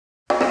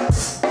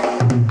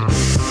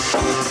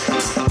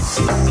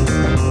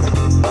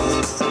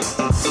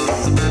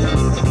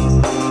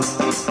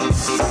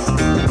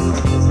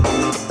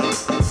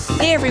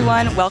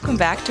everyone. Welcome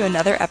back to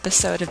another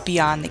episode of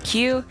Beyond the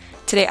Queue.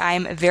 Today I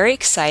am very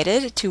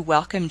excited to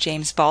welcome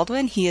James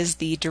Baldwin. He is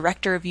the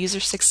Director of User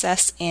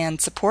Success and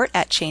Support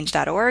at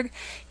change.org.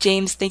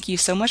 James, thank you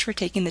so much for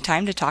taking the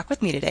time to talk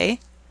with me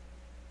today.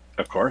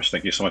 Of course.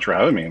 Thank you so much for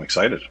having me. I'm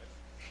excited.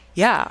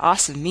 Yeah,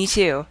 awesome. Me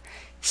too.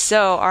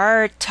 So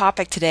our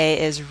topic today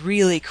is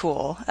really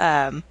cool.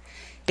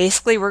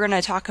 Basically, we're going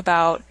to talk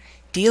about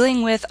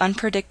dealing with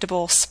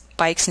unpredictable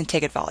spikes in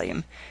ticket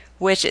volume,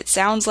 which it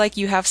sounds like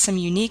you have some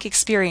unique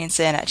experience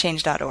in at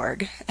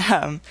change.org.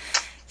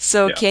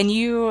 Can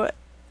you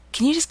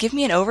just give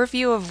me an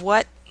overview of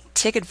what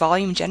ticket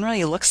volume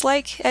generally looks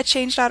like at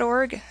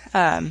change.org?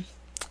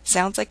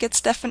 Sounds like it's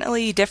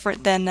definitely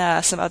different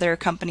than some other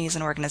companies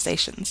and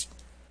organizations.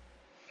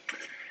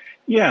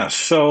 Yeah,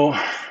 so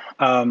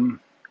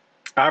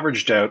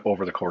averaged out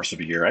over the course of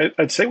a year,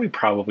 I'd say we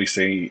probably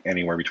see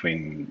anywhere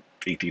between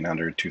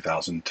 1,800,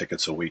 2,000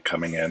 tickets a week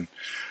coming in.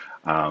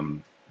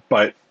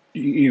 But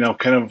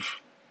kind of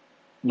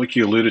like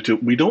you alluded to,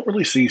 we don't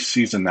really see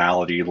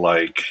seasonality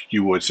like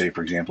you would say,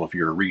 for example, if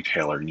you're a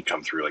retailer and you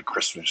come through like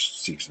Christmas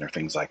season or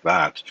things like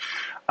that.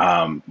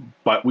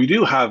 But we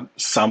do have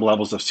some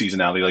levels of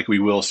seasonality, like we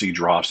will see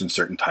drops in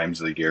certain times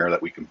of the year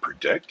that we can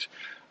predict.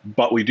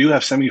 But we do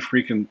have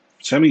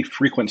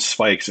semi-frequent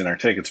spikes in our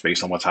tickets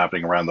based on what's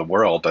happening around the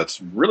world.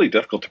 That's really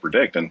difficult to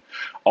predict, and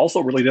also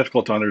really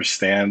difficult to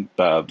understand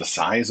the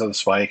size of the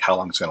spike, how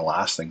long it's going to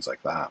last, things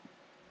like that.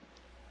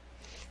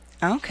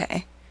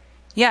 Okay.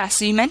 Yeah,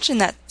 so you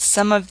mentioned that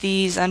some of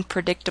these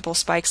unpredictable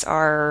spikes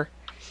are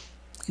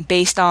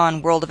based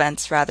on world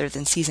events rather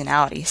than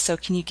seasonality. So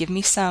can you give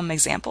me some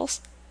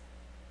examples?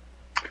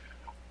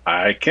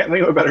 I can't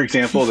think of a better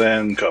example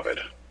than COVID.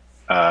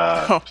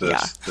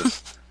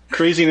 This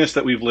craziness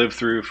that we've lived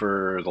through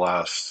for the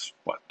last,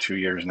 2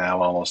 years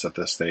now, almost at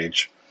this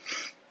stage.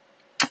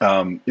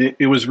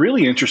 It was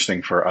really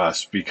interesting for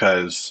us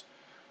because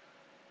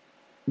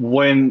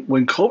when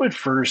COVID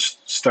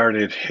first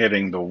started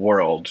hitting the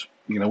world,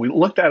 we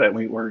looked at it and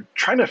we were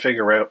trying to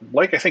figure out,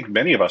 like I think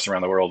many of us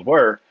around the world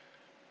were,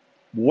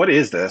 what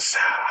is this?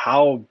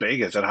 How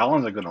big is it? How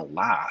long is it going to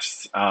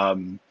last?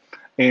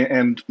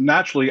 And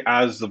naturally,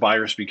 as the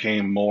virus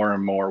became more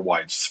and more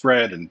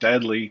widespread and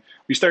deadly,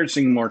 we started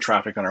seeing more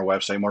traffic on our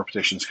website, more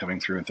petitions coming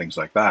through and things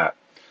like that.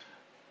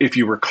 If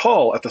you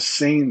recall, at the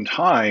same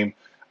time,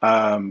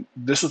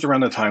 this was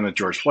around the time that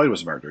George Floyd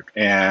was murdered,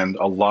 and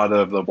a lot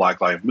of the Black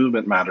Lives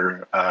Movement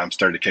matter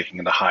started kicking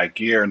into high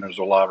gear, and there's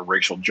a lot of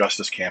racial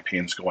justice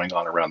campaigns going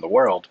on around the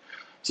world.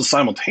 So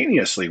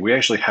simultaneously, we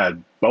actually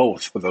had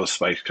both of those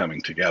spikes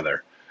coming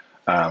together,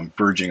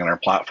 verging on our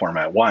platform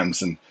at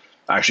once. And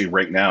actually,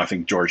 right now, I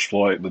think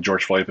the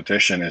George Floyd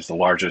petition is the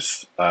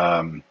largest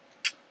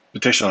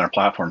petition on our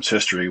platform's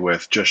history,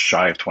 with just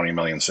shy of 20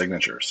 million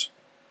signatures.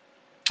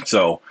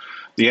 So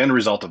the end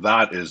result of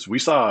that is we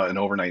saw an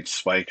overnight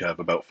spike of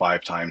about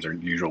 5 times our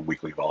usual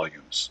weekly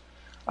volumes.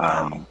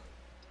 Wow.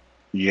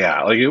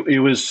 Yeah, like it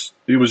was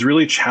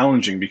really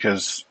challenging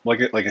because,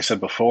 like I said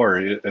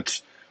before,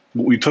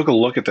 we took a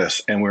look at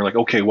this and we were like,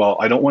 okay, well,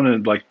 I don't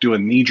want to do a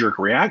knee-jerk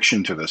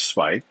reaction to this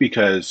spike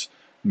because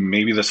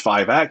maybe this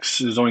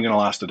 5x is only going to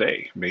last a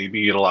day.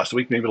 Maybe it'll last a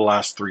week. Maybe it'll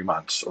last 3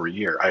 months or a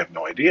year. I have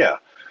no idea.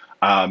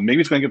 Maybe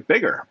it's going to get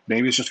bigger.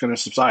 Maybe it's just going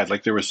to subside.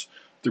 Like there were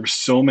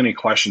so many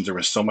questions. There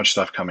was so much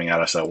stuff coming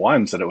at us at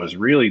once that it was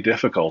really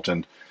difficult.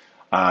 And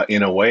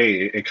in a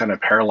way, it kind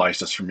of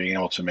paralyzed us from being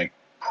able to make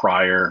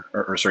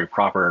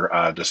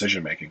proper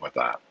decision making with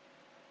that.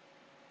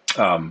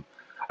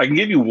 I can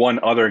give you one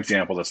other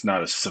example that's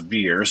not as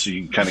severe, so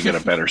you can kind of get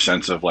a better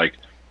sense of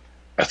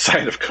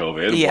outside of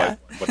COVID, Yeah.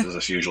 what does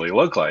this usually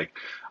look like?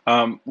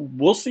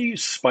 We'll see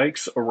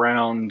spikes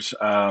around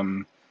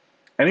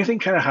anything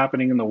kind of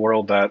happening in the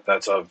world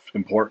that's of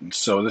importance.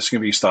 So this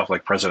can be stuff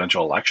like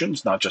presidential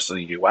elections, not just in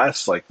the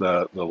U.S. Like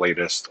the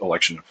latest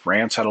election in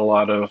France had a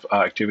lot of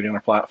activity on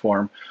our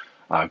platform.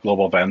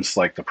 Global events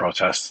like the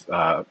protests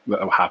that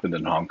happened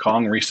in Hong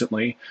Kong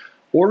recently,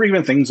 or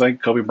even things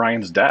like Kobe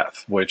Bryant's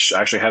death, which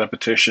actually had a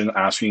petition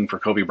asking for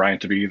Kobe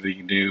Bryant to be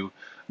the new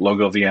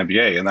logo of the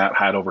NBA, and that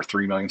had over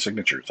 3 million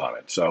signatures on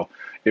it. So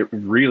it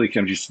really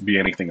can just be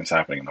anything that's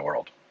happening in the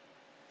world.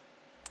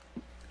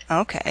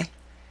 Okay.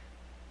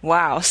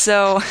 Wow.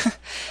 So,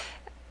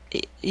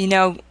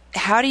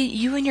 how do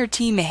you and your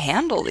team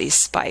handle these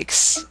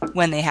spikes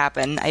when they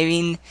happen? I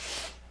mean,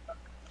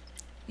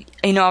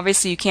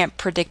 obviously you can't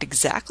predict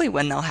exactly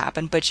when they'll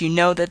happen, but you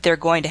know that they're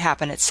going to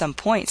happen at some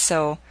point.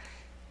 So,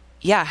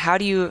 yeah, how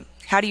do you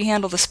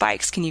handle the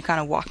spikes? Can you kind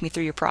of walk me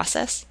through your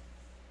process?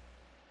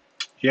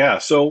 Yeah,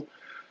 so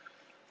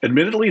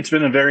admittedly, it's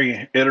been a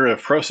very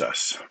iterative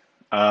process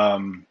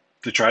to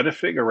try to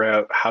figure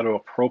out how to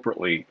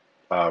appropriately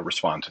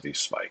respond to these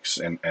spikes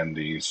and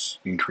these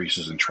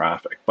increases in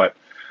traffic. But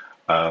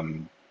what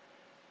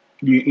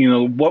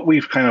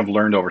we've kind of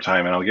learned over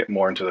time, and I'll get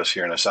more into this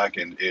here in a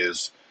second,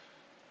 is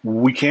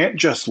we can't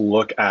just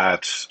look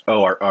at,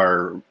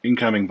 our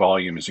incoming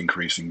volume is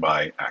increasing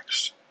by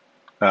X,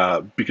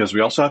 because we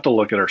also have to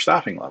look at our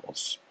staffing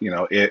levels.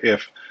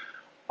 If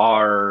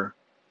our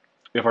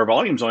if our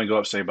volumes only go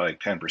up, say, by like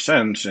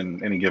 10%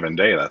 in any given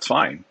day, that's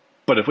fine.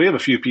 But if we have a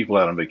few people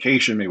out on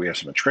vacation, maybe we have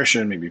some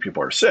attrition, maybe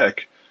people are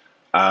sick,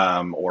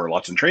 or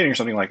lots in training or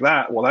something like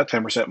that, well, that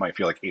 10% might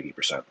feel like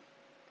 80%,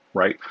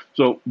 right?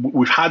 So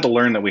we've had to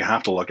learn that we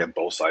have to look at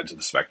both sides of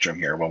the spectrum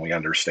here when we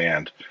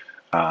understand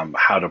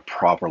how to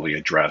properly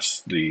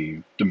address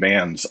the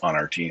demands on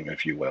our team,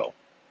 if you will.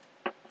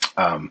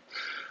 Um,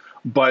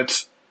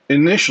 but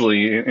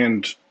initially,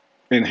 and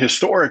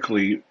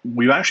historically,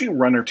 we've actually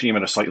run our team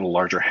at a slightly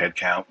larger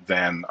headcount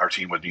than our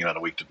team would need on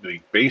a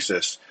week-to-week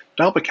basis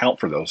to help account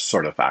for those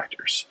sort of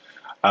factors.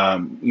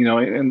 And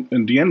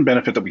the end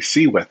benefit that we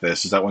see with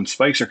this is that when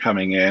spikes are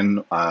coming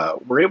in,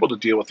 we're able to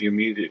deal with the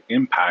immediate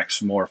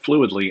impacts more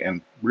fluidly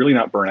and really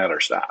not burn out our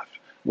staff,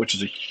 which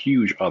is a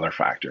huge other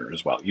factor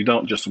as well. You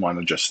don't just want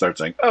to just start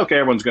saying, okay,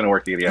 everyone's going to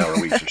work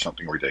 80-hour weeks or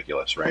something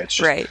ridiculous, right? It's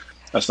just Right.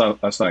 that's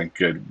not a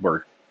good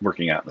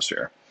working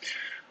atmosphere.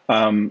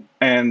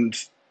 And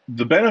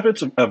the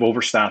benefits of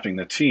overstaffing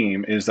the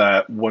team is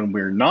that when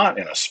we're not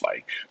in a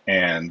spike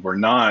and we're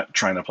not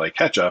trying to play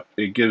catch up,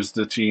 it gives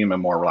the team a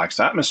more relaxed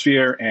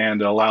atmosphere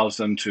and it allows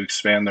them to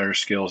expand their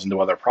skills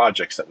into other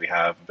projects that we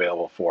have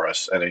available for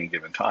us at any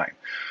given time.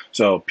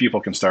 So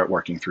people can start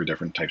working through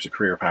different types of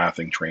career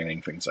pathing,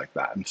 training, things like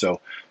that. And so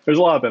there's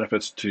a lot of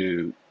benefits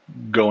to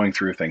going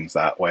through things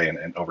that way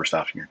and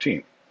overstaffing your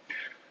team.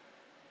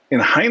 In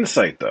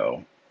hindsight,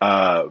 though,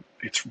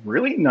 it's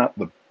really not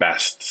the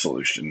best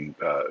solution.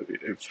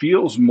 It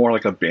feels more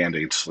like a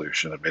band-aid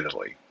solution,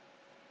 admittedly.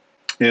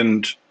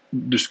 And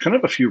there's kind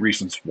of a few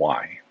reasons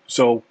why.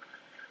 So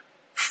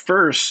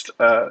first,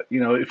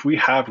 if we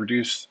have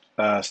reduced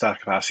staff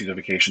capacity to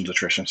vacations,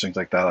 attrition, things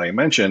like that I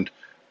mentioned,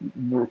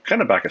 we're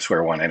kind of back at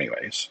square one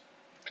anyways,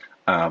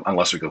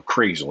 unless we go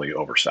crazily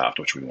overstaffed,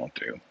 which we won't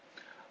do.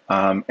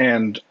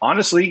 And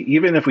honestly,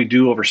 even if we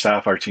do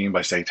overstaff our team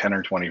by, say, 10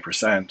 or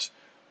 20%,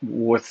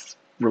 with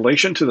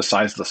relation to the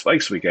size of the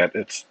spikes we get,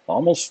 it's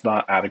almost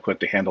not adequate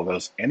to handle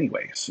those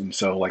anyways. And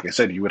so, like I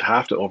said, you would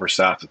have to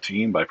overstaff the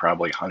team by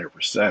probably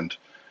 100%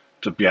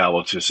 to be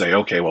able to say,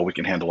 okay, well, we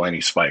can handle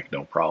any spike,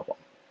 no problem.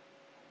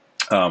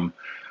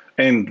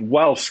 And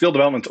while skill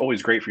development is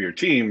always great for your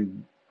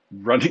team,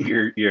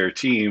 running your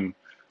team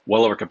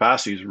well over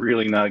capacity is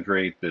really not a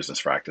great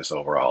business practice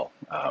overall.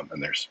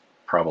 And there's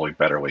probably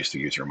better ways to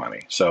use your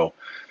money. So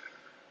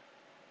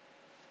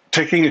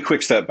taking a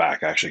quick step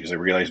back, actually, because I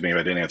realized maybe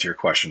I didn't answer your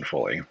question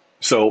fully.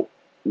 So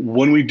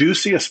when we do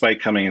see a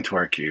spike coming into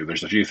our queue,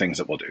 there's a few things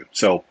that we'll do.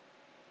 So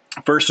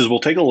first is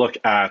we'll take a look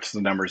at the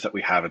numbers that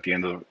we have at the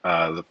end of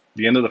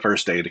the end of the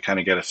first day to kind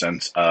of get a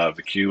sense of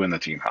the queue and the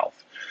team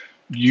health.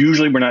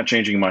 Usually we're not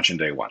changing much in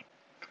day one.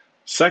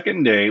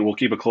 Second day, we'll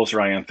keep a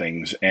closer eye on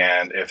things,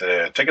 and if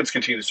the tickets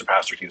continue to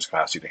surpass our team's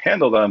capacity to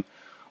handle them,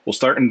 we'll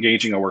start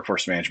engaging our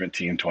workforce management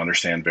team to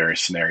understand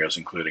various scenarios,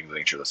 including the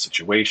nature of the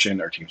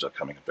situation, our team's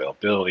upcoming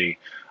availability,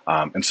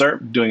 and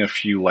start doing a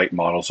few light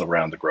models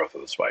around the growth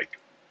of the spike.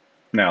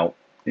 Now,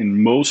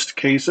 in most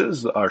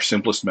cases, our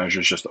simplest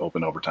measure is just to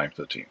open overtime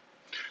to the team.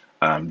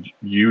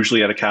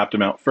 Usually at a capped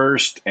amount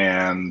first,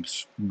 and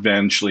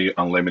eventually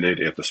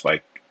unlimited if the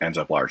spike ends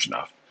up large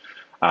enough.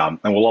 And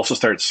we'll also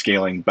start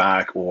scaling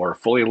back or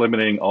fully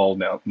eliminating all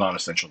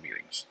non-essential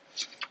meetings.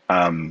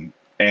 And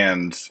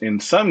in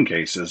some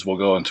cases, we'll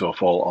go into a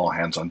full all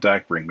hands on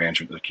deck, bring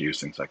management to the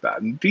queues, things like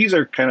that. And these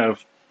are kind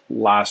of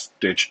last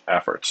ditch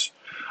efforts.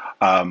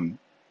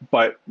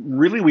 But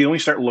really, we only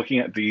start looking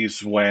at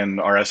these when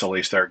our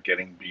SLAs start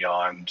getting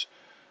beyond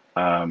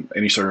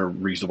any sort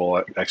of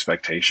reasonable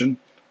expectation.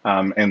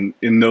 And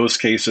in those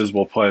cases,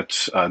 we'll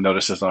put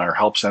notices on our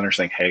help center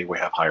saying, hey, we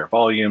have higher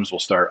volumes. We'll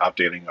start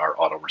updating our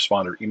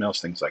autoresponder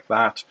emails, things like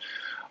that.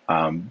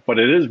 But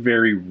it is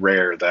very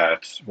rare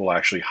that we'll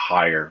actually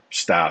hire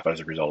staff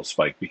as a result of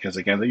spike because,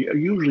 again, they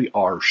usually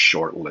are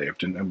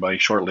short-lived. And by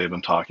short-lived,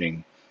 I'm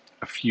talking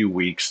a few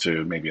weeks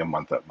to maybe a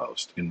month at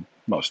most, in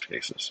most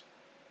cases.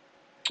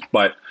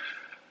 But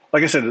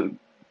like I said,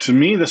 to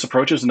me, this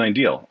approach isn't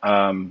ideal.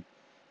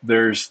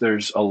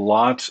 There's a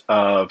lot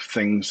of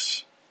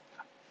things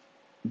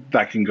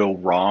that can go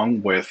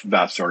wrong with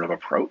that sort of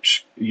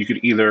approach. You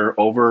could either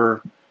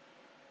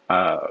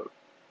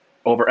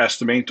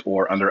overestimate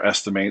or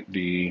underestimate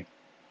the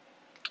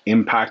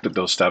impact that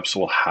those steps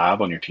will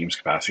have on your team's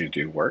capacity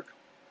to do work.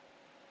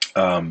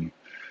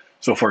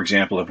 So, for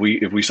example, if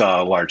we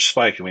saw a large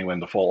spike and we went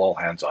to full all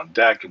hands on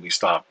deck and we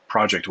stopped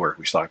project work,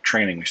 we stopped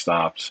training, we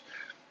stopped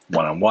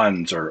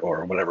one-on-ones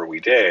or whatever we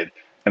did,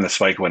 and the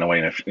spike went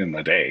away in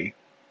a day,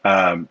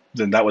 then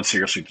that would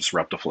seriously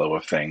disrupt the flow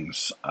of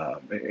things.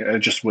 It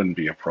just wouldn't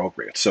be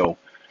appropriate. So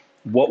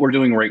what we're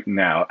doing right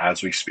now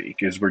as we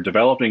speak is we're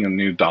developing a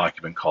new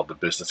document called the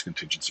Business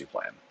Contingency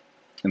Plan.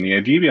 And the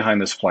idea behind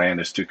this plan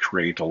is to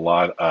create a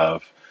lot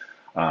of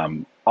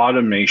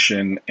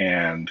automation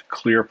and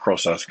clear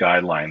process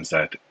guidelines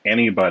that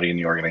anybody in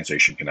the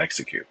organization can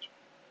execute.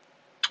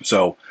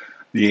 So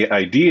the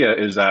idea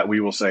is that we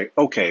will say,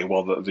 okay,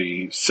 well,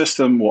 the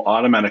system will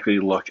automatically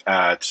look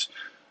at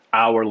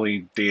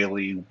hourly,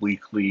 daily,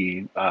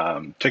 weekly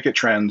ticket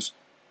trends,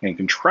 and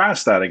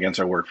contrast that against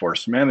our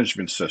workforce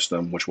management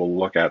system, which will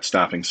look at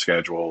staffing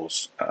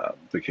schedules,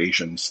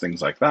 vacations,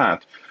 things like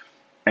that,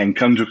 and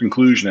come to a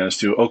conclusion as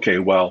to, okay,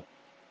 well,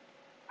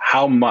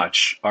 how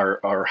much are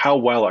or how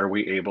well are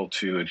we able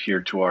to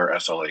adhere to our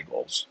SLA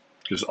goals?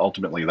 Because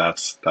ultimately,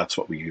 that's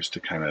what we use to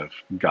kind of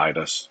guide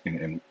us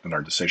in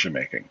our decision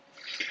making.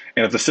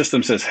 And if the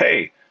system says,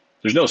 hey,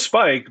 there's no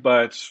spike,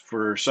 but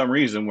for some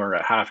reason we're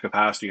at half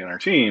capacity in our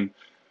team,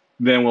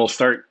 then we'll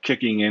start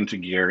kicking into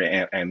gear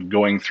and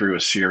going through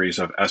a series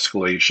of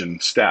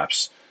escalation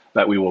steps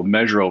that we will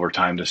measure over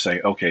time to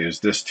say, okay, is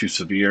this too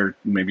severe?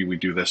 Maybe we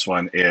do this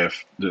one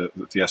if the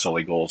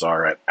SLA goals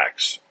are at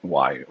X,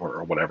 Y,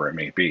 or whatever it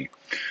may be.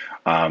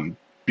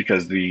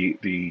 Because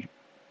the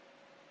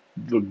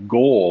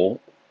goal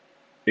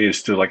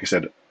is to, like I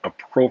said,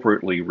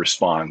 appropriately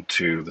respond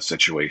to the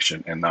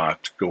situation and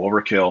not go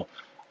overkill,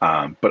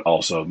 but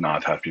also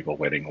not have people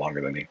waiting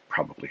longer than they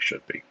probably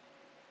should be.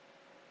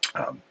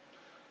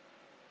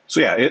 So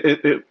yeah,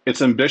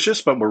 it's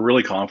ambitious, but we're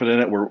really confident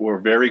in it. We're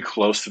very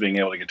close to being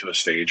able to get to a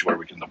stage where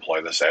we can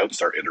deploy this out and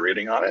start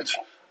iterating on it.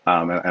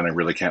 And I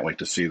really can't wait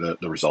to see the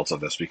results of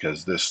this,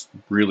 because this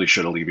really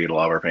should alleviate a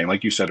lot of our pain.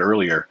 Like you said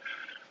earlier,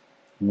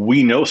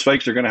 we know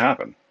spikes are going to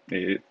happen.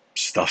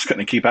 Stuff's going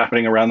to keep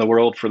happening around the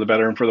world, for the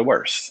better and for the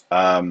worse.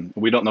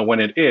 We don't know when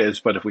it is,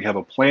 but if we have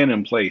a plan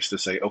in place to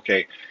say,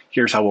 okay,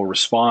 here's how we'll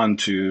respond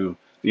to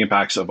the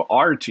impacts of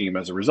our team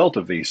as a result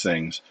of these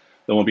things,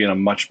 then we'll be in a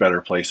much better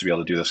place to be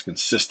able to do this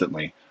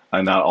consistently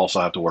and not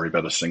also have to worry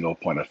about a single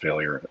point of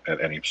failure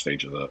at any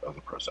stage of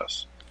the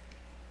process.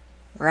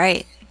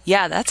 Right.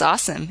 Yeah, that's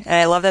awesome. And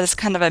I love that it's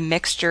kind of a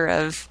mixture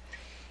of,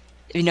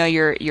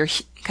 your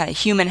kind of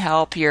human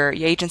help, your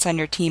agents on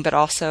your team, but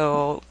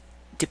also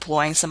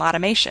deploying some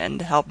automation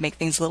to help make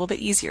things a little bit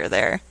easier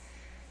there.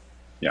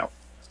 Yeah.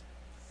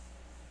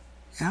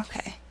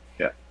 Okay.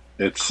 Yeah.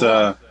 It's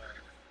Cool.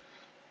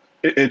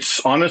 it's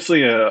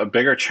honestly a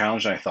bigger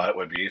challenge than I thought it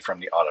would be from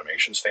the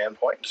automation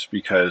standpoint,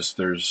 because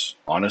there's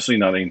honestly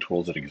not any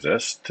tools that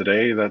exist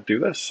today that do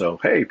this. So,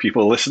 hey,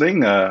 people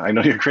listening, I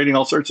know you're creating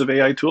all sorts of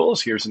AI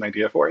tools. Here's an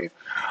idea for you.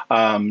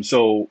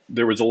 So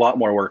there was a lot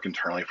more work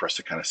internally for us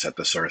to kind of set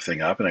this sort of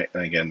thing up. And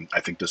again,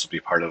 I think this will be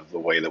part of the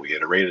way that we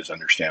iterate, is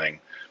understanding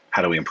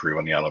how do we improve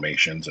on the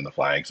automations and the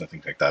flags and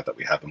things like that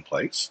we have in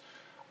place.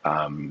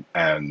 And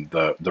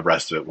the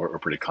rest of it, we're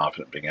pretty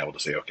confident being able to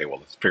say, okay, well,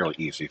 it's fairly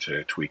easy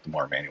to tweak the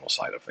more manual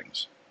side of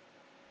things.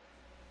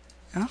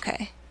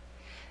 Okay.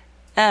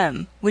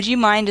 Would you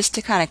mind just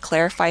to kind of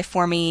clarify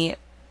for me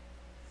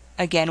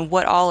again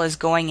what all is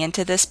going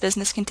into this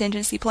business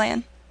contingency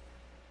plan?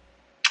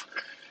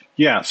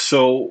 Yeah,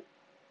 so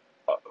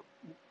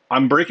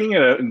I'm breaking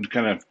it out in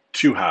kind of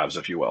two halves,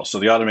 if you will. So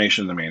the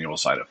automation and the manual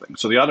side of things.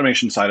 So the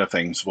automation side of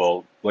things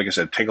will, like I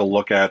said, take a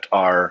look at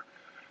our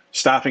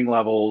staffing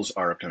levels,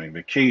 our upcoming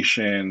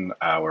vacation,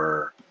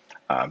 our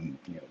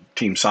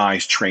team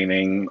size,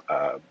 training,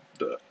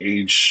 the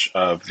age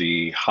of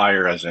the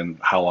hire, as in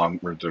how long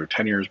were their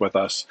tenures with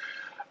us,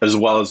 as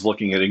well as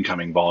looking at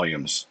incoming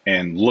volumes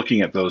and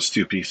looking at those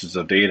two pieces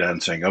of data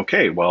and saying,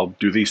 okay, well,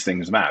 do these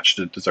things match?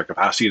 Does our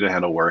capacity to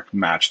handle work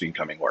match the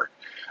incoming work?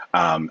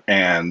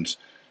 And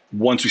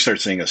once we start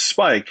seeing a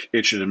spike,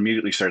 it should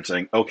immediately start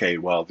saying, okay,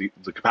 well,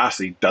 the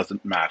capacity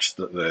doesn't match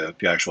the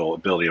actual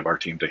ability of our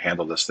team to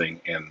handle this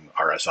thing in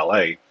our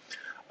SLA.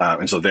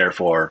 And so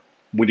therefore,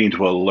 we need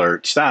to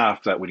alert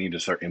staff that we need to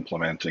start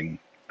implementing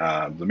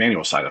the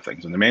manual side of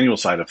things. And the manual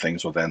side of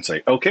things will then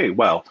say, okay,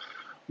 well,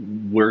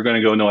 we're going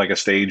to go into like a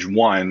stage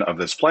one of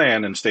this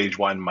plan. And stage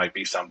one might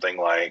be something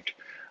like,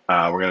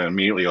 we're going to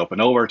immediately open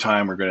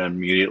overtime. We're going to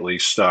immediately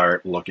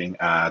start looking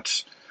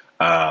at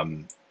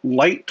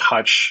light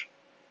touch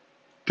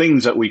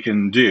things that we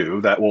can do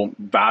that won't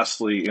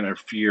vastly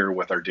interfere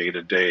with our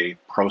day-to-day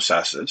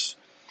processes,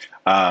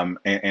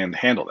 and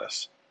handle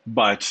this.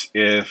 But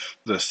if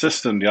the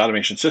system, the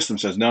automation system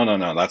says, no,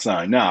 that's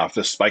not enough,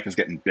 this spike is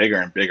getting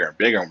bigger and bigger and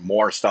bigger,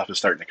 more stuff is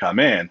starting to come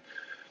in,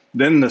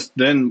 then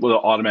we'll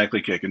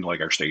automatically kick into like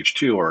our stage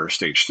two or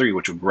stage three,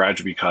 which will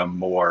gradually become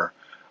more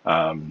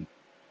more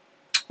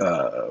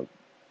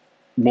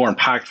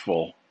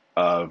impactful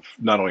of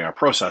not only our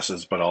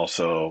processes, but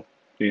also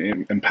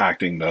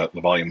impacting the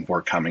volume of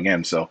work coming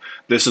in. So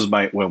this is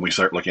when we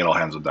start looking at all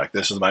hands on deck.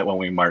 This is when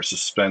we start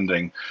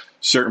suspending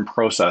certain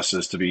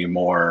processes to be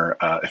more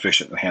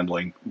efficient in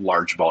handling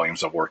large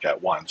volumes of work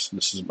at once.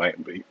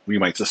 We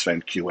might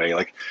suspend QA.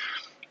 Like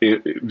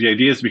the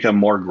idea is to become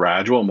more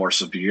gradual, more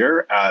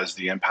severe as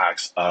the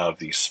impacts of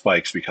these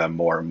spikes become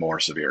more and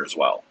more severe as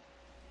well.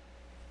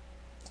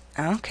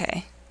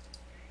 Okay.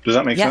 Does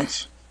that make Yeah.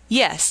 sense?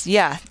 Yes.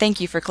 Yeah.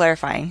 Thank you for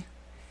clarifying.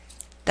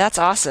 That's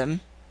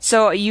awesome.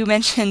 So you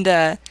mentioned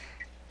that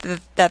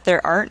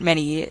there aren't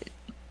many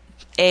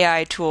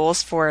AI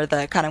tools for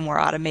the kind of more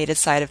automated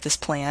side of this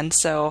plan.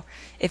 So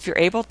if you're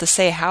able to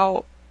say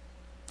how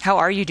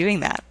are you doing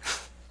that?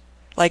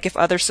 Like if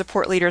other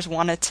support leaders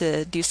wanted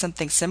to do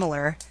something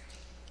similar,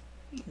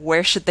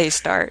 where should they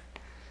start?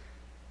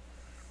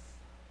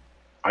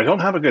 I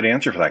don't have a good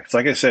answer for that, because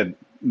like I said,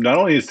 not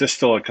only is this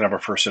still a kind of our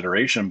first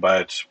iteration,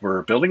 but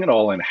we're building it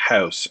all in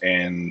house,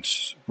 and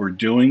we're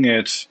doing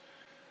it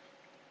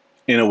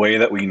in a way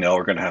that we know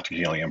we're going to have to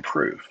continually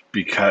improve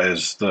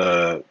because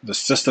the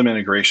system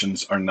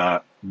integrations are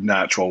not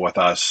natural with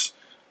us.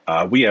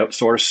 We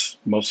outsource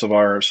most of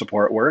our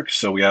support work,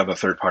 so we have a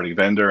third party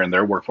vendor, and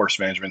their workforce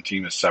management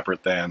team is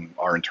separate than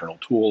our internal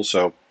tools.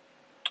 So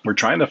we're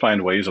trying to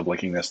find ways of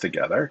linking this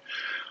together.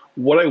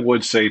 What I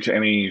would say to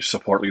any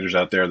support leaders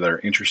out there that are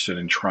interested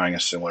in trying a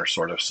similar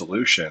sort of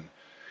solution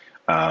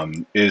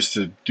is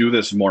to do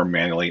this more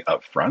manually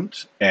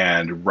upfront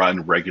and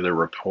run regular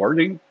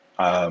reporting.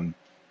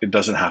 It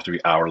doesn't have to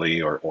be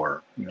hourly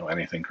or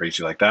anything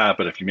crazy like that.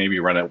 But if you maybe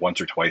run it once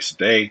or twice a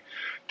day,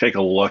 take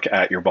a look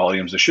at your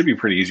volumes. It should be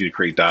pretty easy to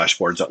create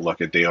dashboards that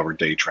look at day over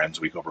day trends,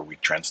 week over week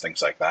trends,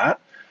 things like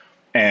that,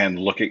 and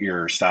look at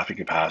your staffing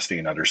capacity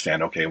and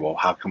understand, okay, well,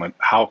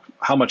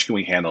 how much can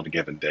we handle in a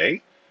given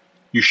day?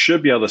 You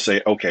should be able to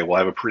say, okay, well, I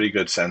have a pretty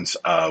good sense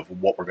of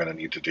what we're going to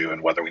need to do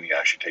and whether we need to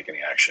actually take any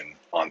action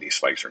on these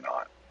spikes or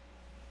not.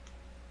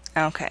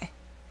 Okay.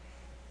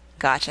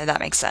 Gotcha.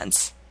 That makes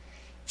sense.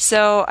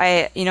 So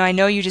I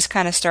know you just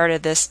kind of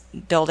started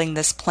building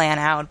this plan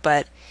out,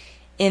 but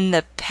in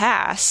the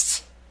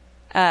past,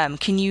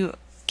 can you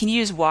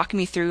just walk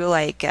me through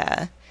like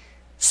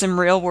some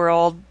real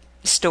world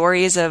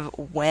stories of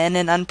when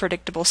an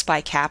unpredictable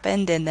spike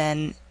happened, and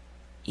then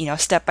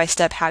step by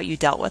step how you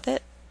dealt with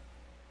it?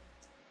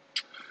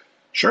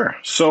 Sure.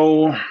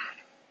 So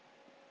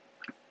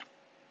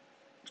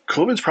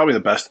COVID's probably the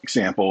best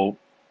example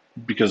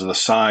because of the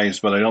size,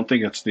 but I don't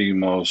think it's the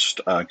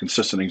most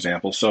consistent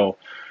example. So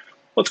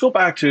let's go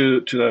back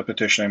to the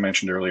petition I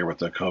mentioned earlier with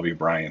the Kobe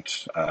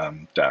Bryant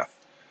death.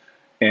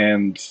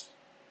 And,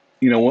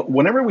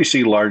 whenever we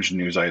see large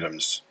news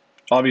items,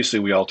 obviously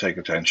we all take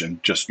attention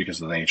just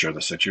because of the nature of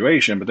the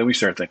situation, but then we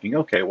start thinking,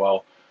 okay,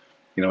 well,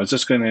 is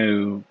this going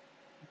to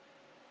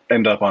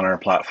end up on our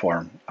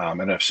platform?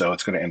 And if so,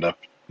 it's going to end up,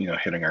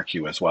 hitting our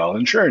queue as well.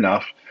 And sure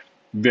enough,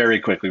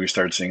 very quickly we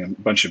started seeing a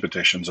bunch of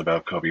petitions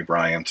about Kobe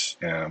Bryant,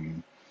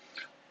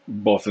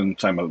 both in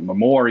time of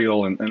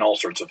memorial and all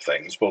sorts of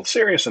things, both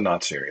serious and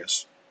not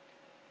serious.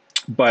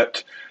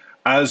 But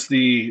as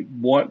the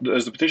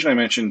petition I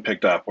mentioned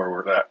picked up,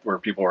 where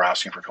people were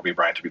asking for Kobe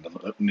Bryant to be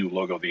the new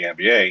logo of the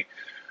NBA,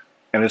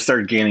 and it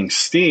started gaining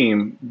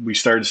steam, we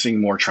started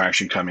seeing more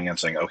traction coming in,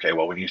 saying, okay,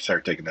 well, we need to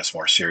start taking this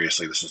more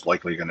seriously. This is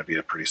likely going to be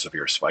a pretty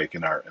severe spike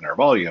in our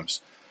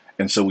volumes.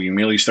 And so we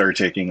immediately started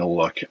taking a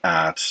look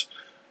at,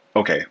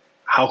 okay,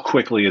 how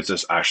quickly is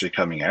this actually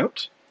coming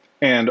out?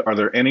 And are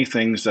there any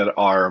things that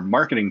our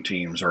marketing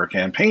teams or our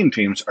campaign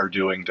teams are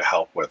doing to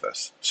help with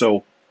this?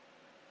 So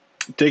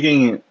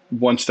taking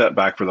one step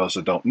back for those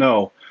that don't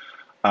know,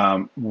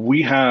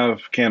 we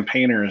have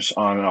campaigners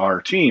on our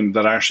team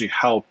that actually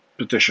help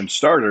petition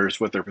starters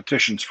with their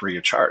petitions free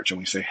of charge. And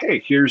we say,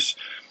 hey, here's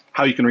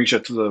how you can reach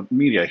out to the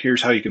media.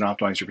 Here's how you can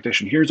optimize your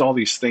petition. Here's all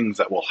these things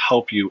that will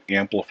help you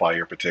amplify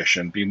your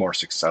petition, be more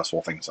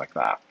successful, things like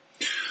that.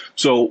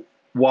 So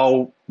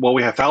while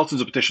we have thousands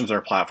of petitions on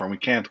our platform, we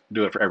can't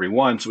do it for every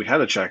one. So we had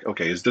to check,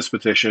 okay, is this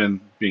petition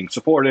being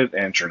supported?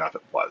 And sure enough,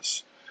 it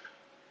was.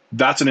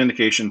 That's an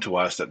indication to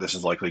us that this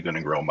is likely going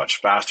to grow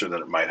much faster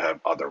than it might have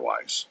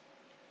otherwise.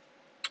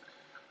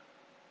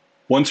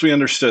 Once we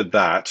understood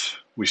that,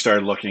 we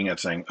started looking at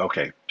saying,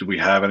 okay, do we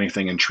have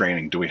anything in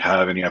training? Do we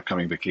have any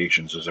upcoming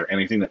vacations? Is there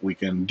anything that we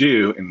can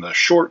do in the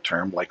short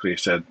term, like we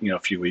said, a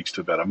few weeks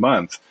to about a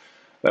month,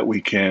 that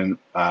we can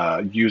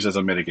use as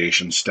a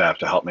mitigation step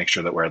to help make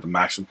sure that we're at the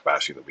maximum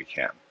capacity that we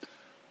can?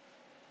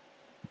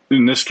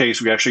 In this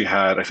case, we actually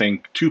had, I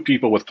think, 2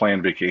 people with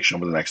planned vacation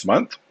over the next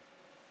month.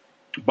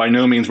 By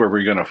no means were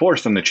we going to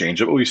force them to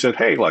change it, but we said,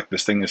 hey, look,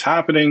 this thing is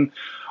happening.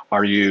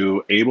 Are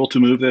you able to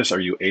move this? Are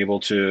you able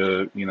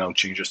to,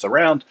 change this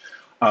around?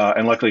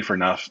 And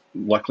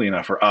luckily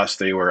enough for us,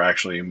 they were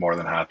actually more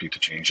than happy to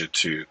change it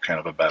to kind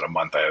of about a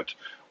month out.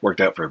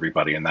 Worked out for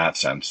everybody in that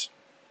sense.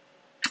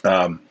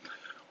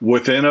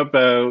 Within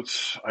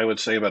about, I would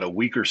say about a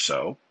week or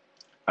so,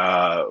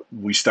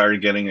 we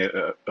started getting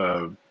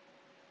a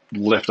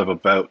lift of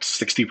about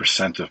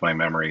 60% of my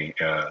memory,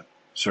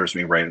 serves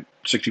me right,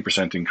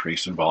 60%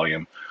 increase in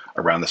volume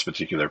around this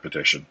particular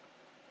petition.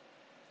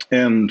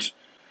 And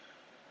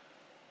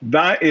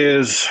that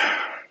is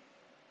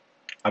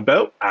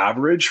about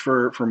average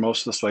for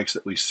most of the spikes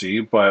that we see,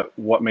 but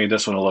what made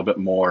this one a little bit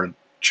more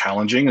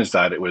challenging is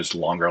that it was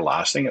longer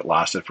lasting. It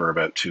lasted for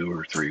about 2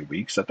 or 3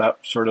 weeks at that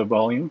sort of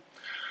volume.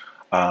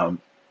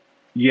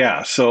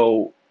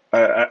 So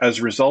as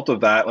a result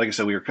of that, like I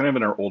said, we were kind of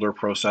in our older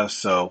process,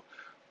 so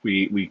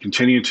we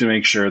continued to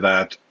make sure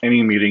that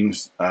any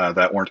meetings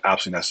that weren't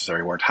absolutely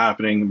necessary weren't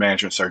happening.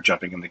 Management started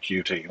jumping in the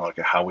queue, taking a look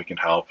at how we can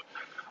help.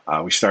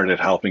 We started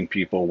helping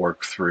people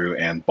work through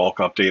and bulk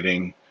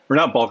updating, or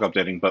not bulk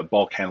updating, but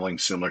bulk handling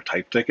similar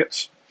type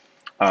tickets,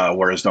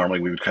 whereas normally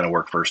we would kind of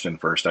work first in,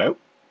 first out.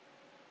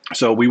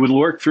 So we would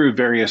work through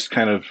various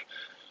kind of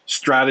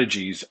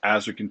strategies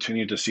as we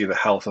continue to see the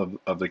health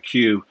of the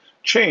queue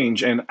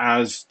change. And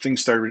as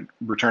things started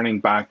returning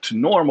back to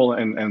normal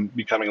and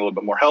becoming a little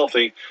bit more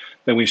healthy,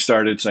 then we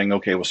started saying,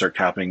 okay, we'll start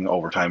capping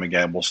overtime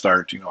again. We'll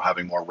start,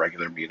 having more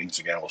regular meetings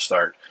again. We'll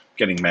start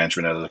getting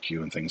management out of the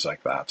queue and things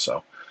like that.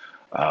 So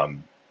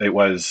it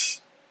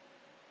was,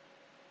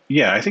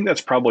 yeah, I think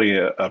that's probably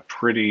a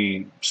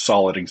pretty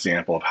solid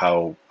example of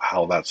how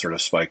that sort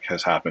of spike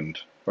has happened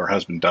or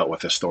has been dealt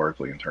with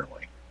historically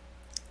internally.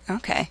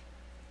 Okay.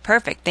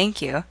 Perfect.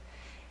 Thank you.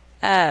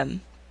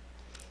 Um,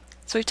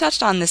 so we've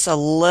touched on this a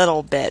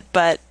little bit,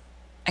 but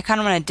I kind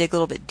of want to dig a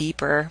little bit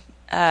deeper.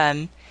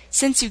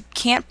 Since you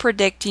can't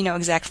predict,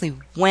 exactly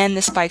when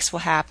the spikes will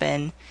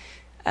happen,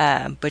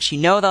 but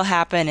they'll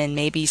happen, and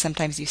maybe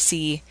sometimes you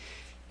see,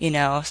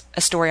 a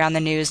story on the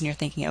news, and you're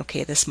thinking,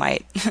 okay, this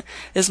might,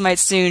 this might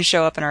soon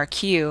show up in our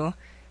queue.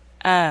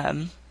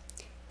 Um,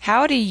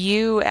 how do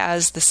you,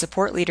 as the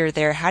support leader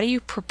there, how do you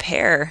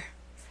prepare?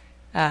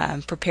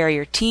 Prepare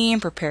your team,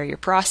 prepare your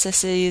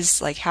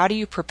processes. Like, how do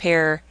you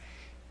prepare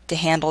to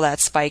handle that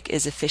spike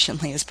as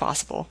efficiently as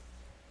possible?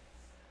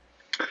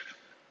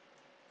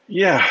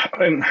 Yeah,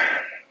 and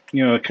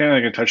kind of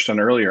like I touched on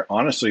earlier,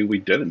 honestly, we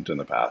didn't in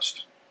the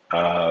past.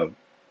 Uh,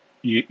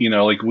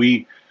 like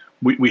we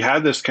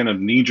had this kind of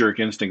knee jerk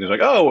instinct. It's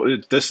like, oh,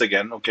 it's this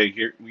again. Okay,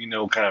 here we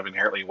know kind of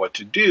inherently what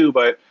to do,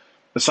 but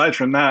aside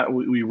from that,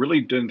 we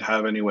really didn't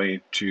have any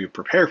way to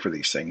prepare for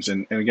these things.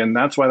 And again,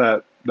 that's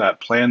why that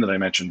plan that I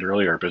mentioned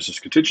earlier, business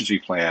contingency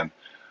plan,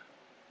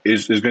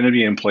 is going to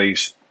be in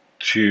place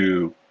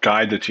to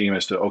guide the team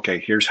as to, okay,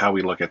 here's how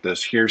we look at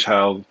this. Here's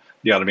how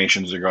the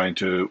automations are going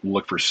to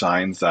look for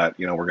signs that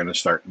we're going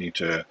to need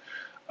to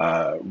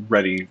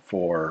ready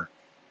for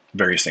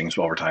various things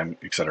over time,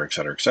 et cetera, et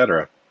cetera, et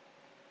cetera.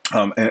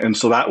 And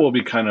so that will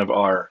be kind of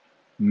our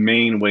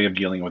main way of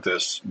dealing with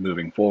this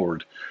moving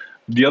forward.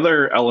 The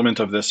other element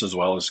of this as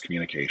well is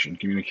communication.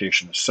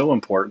 Communication is so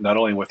important, not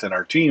only within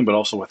our team, but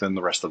also within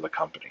the rest of the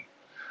company.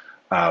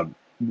 Uh,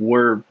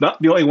 we're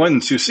not the only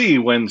ones who see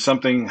when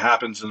something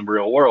happens in the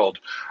real world,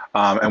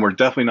 and we're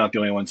definitely not the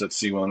only ones that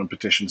see when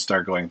petitions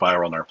start going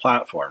viral on our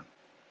platform.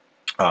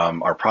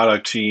 Our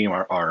product team,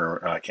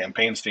 our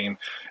campaigns team,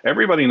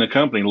 everybody in the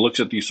company looks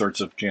at these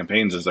sorts of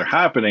campaigns as they're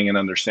happening and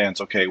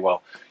understands, okay,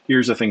 well,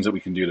 here's the things that we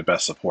can do to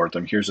best support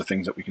them. Here's the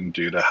things that we can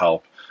do to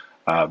help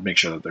make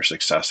sure that they're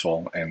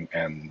successful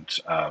and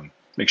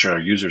make sure our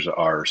users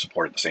are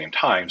supported at the same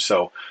time.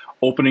 So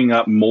opening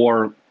up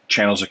more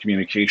channels of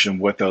communication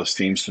with those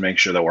teams to make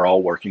sure that we're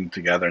all working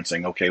together and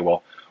saying, okay,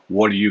 well,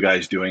 what are you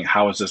guys doing?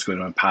 How is this going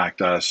to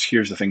impact us?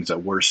 Here's the things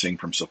that we're seeing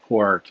from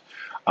support,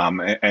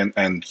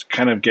 and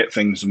kind of get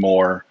things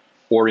more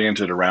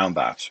oriented around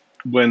that.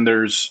 When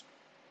there's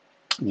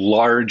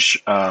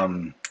large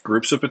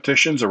groups of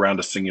petitions around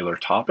a singular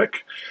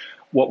topic,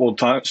 what we'll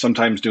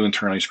sometimes do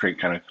internally is create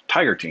kind of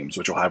tiger teams,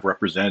 which will have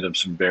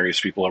representatives from various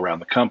people around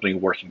the company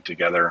working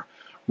together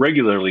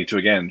regularly to,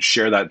 again,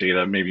 share that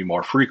data maybe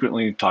more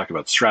frequently, talk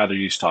about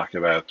strategies, talk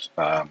about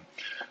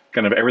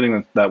kind of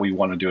everything that we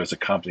want to do as a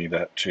company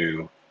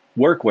to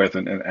work with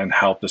and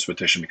help this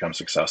petition become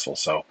successful.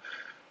 So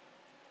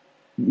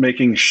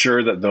making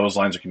sure that those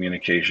lines of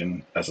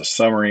communication as a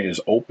summary is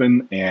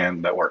open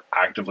and that we're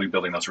actively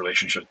building those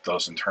relationships with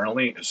those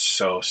internally is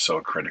so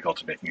critical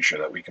to making sure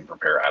that we can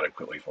prepare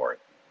adequately for it.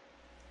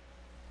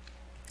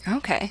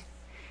 Okay.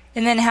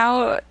 And then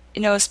how,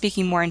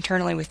 speaking more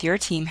internally with your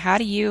team, how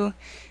do you,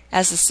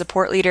 as a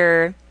support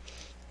leader,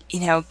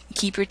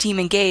 keep your team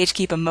engaged,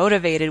 keep them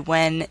motivated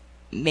when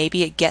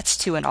maybe it gets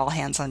to an all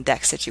hands on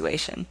deck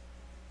situation?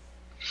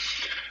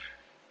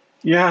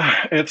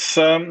 Yeah,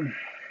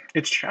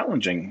 it's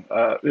challenging,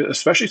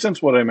 especially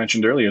since what I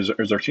mentioned earlier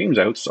is our team's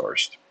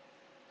outsourced.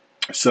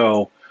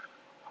 So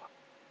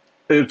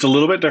it's a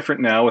little bit different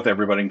now with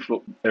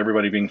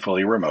everybody being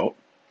fully remote.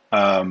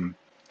 Um,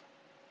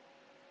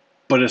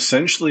 but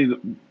essentially,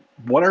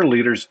 what our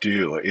leaders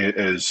do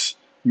is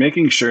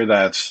making sure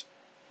that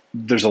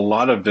there's a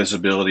lot of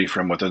visibility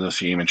from within the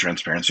team and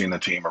transparency in the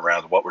team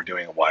around what we're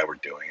doing and why we're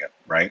doing it,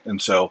 right?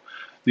 And so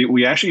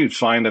we actually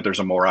find that there's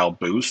a morale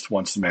boost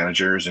once the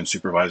managers and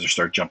supervisors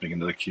start jumping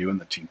into the queue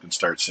and the team can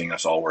start seeing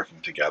us all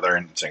working together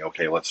and saying,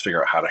 okay, let's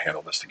figure out how to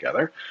handle this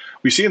together.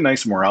 We see a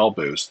nice morale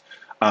boost.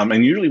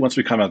 And usually once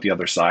we come out the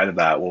other side of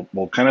that,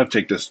 we'll kind of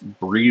take this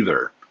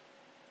breather.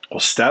 We'll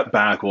step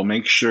back. We'll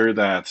make sure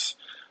that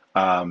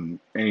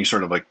any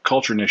sort of like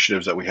culture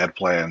initiatives that we had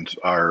planned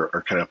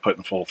are kind of put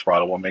in full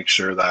throttle. We'll make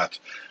sure that,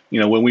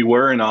 when we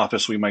were in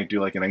office, we might do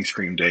like an ice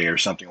cream day or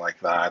something like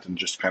that and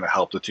just kind of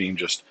help the team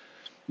just,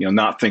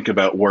 not think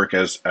about work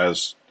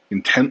as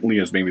intently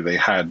as maybe they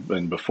had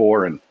been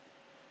before, and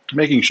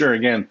making sure,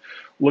 again,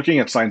 looking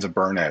at signs of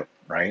burnout,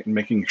 right? And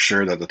making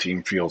sure that the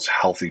team feels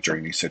healthy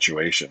during these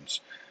situations.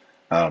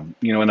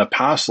 In a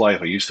past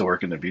life, I used to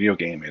work in the video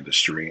game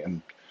industry,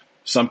 and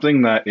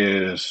something that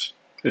is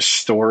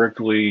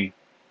historically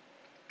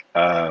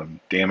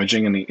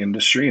damaging in the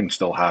industry and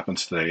still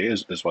happens today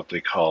is what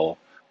they call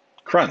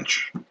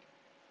crunch.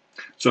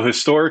 So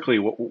historically,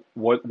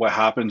 what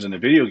happens in the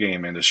video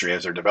game industry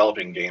as they're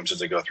developing games is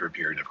they go through a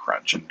period of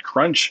crunch, and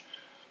crunch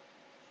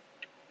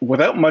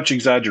without much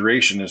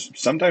exaggeration, is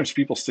sometimes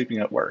people sleeping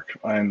at work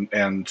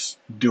and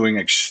doing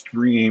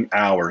extreme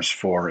hours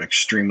for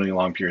extremely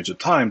long periods of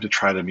time to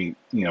try to meet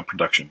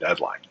production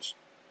deadlines.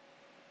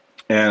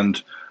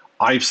 And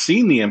I've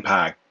seen the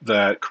impact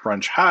that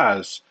crunch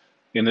has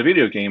in the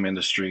video game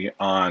industry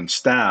on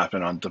staff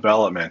and on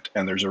development.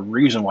 And there's a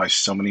reason why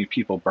so many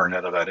people burn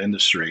out of that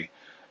industry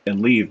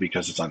and leave,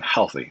 because it's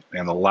unhealthy.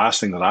 And the last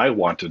thing that I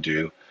want to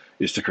do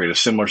is to create a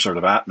similar sort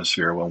of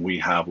atmosphere when we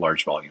have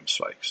large volume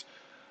spikes.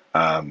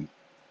 Um,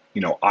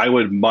 I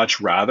would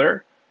much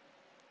rather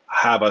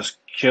have us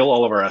kill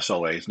all of our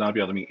SLAs, not be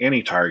able to meet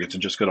any targets,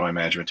 and just go to my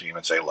management team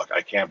and say, look,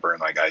 I can't burn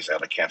my guys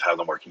out. I can't have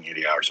them working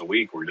 80 hours a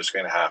week. We're just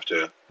going to have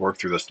to work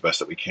through this the best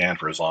that we can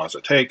for as long as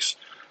it takes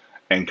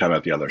and come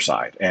out the other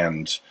side.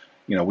 And,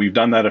 we've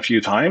done that a few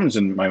times,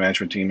 and my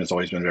management team has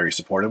always been very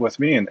supportive with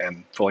me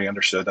and fully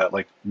understood that,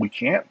 like, we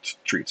can't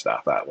treat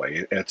staff that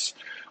way.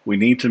 We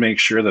need to make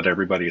sure that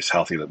everybody is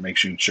healthy, that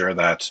making sure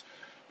that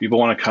people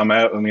want to come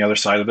out on the other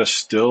side of this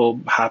still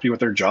happy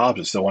with their jobs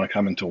and still want to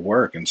come into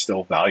work and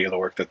still value the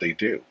work that they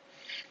do.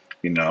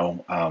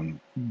 One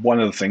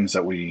of the things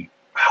that we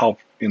help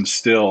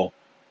instill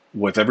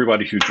with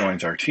everybody who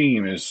joins our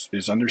team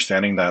is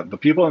understanding that the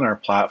people in our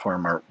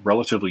platform are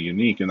relatively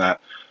unique in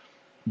that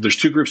there's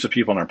two groups of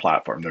people on our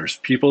platform. There's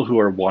people who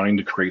are wanting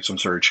to create some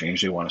sort of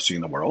change they want to see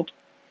in the world.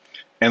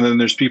 And then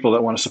there's people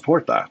that want to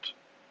support that.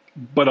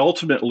 But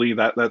ultimately,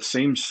 that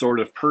same sort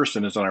of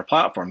person is on our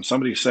platform.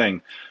 Somebody's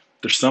saying,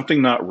 there's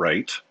something not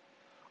right.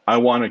 I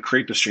want to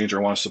create this change, or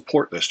I want to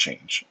support this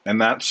change.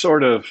 And that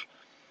sort of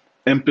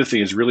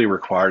empathy is really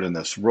required in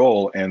this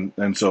role.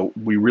 And so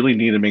we really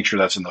need to make sure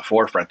that's in the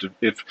forefront.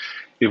 If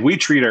we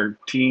treat our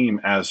team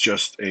as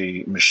just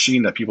a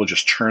machine that people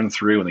just churn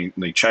through and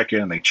they check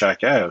in and they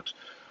check out,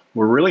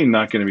 we're really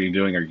not going to be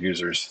doing our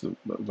users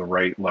the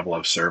right level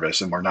of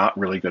service, and we're not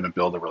really going to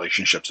build the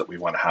relationships that we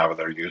want to have with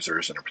our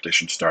users and our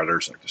petition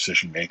starters and our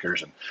decision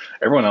makers and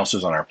everyone else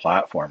who's on our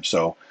platform.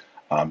 So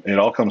it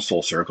all comes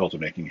full circle to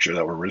making sure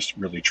that we're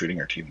really treating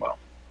our team well.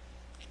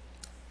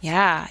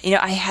 Yeah,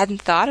 I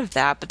hadn't thought of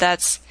that, but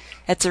that's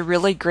a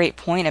really great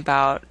point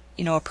about,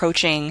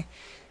 approaching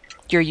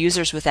your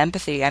users with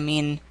empathy. I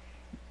mean,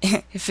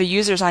 if a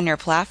user's on your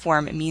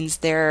platform, it means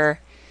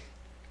they're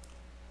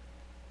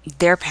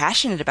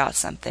passionate about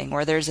something,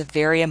 or there's a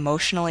very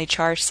emotionally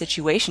charged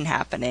situation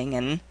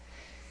happening,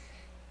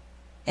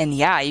 and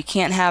yeah, you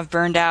can't have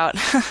burned out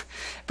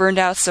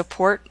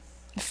support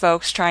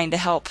folks trying to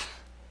help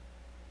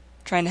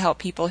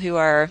people who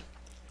are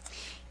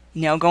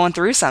going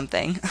through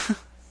something.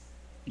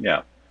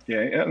 Yeah,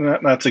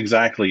 and that's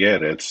exactly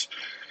it. It's,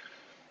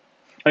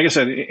 like I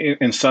said,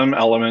 in some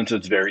elements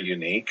it's very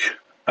unique,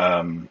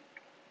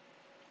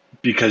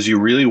 because you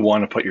really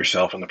want to put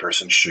yourself in the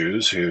person's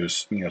shoes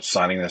who's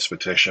signing this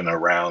petition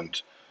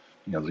around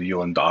the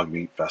Yulin Dog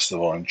Meat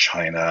Festival in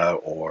China,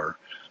 or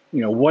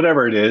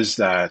whatever it is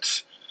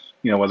that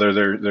whether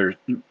they're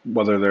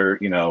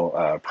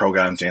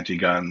pro-guns,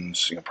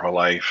 anti-guns,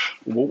 pro-life,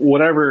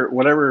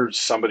 whatever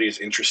somebody's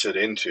interested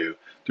into.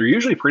 They're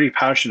usually pretty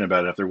passionate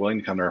about it if they're willing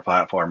to come to our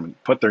platform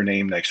and put their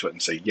name next to it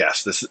and say,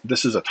 yes,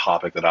 this is a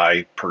topic that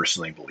I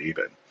personally believe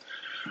in.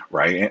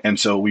 Right. And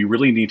so we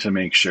really need to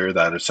make sure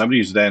that if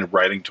somebody's then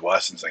writing to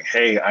us and saying,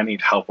 hey, I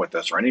need help with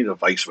this, or I need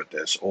advice with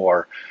this,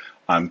 or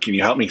can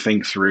you help me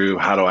think through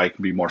how do I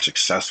be more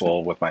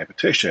successful with my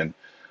petition?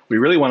 We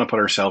really want to put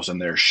ourselves in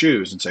their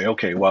shoes and say,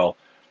 okay, well,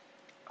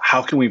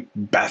 how can we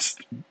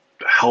best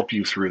help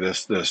you through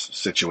this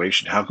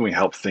situation? How can we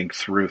help think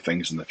through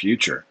things in the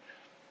future?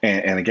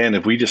 And again,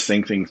 if we just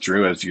think things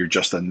through as you're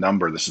just a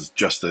number, this is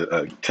just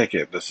a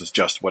ticket, this is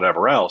just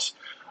whatever else,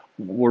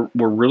 we're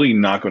really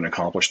not going to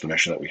accomplish the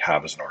mission that we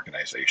have as an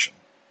organization.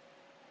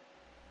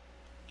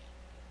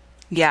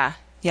 Yeah,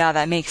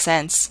 that makes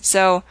sense.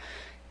 So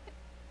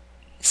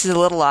this is a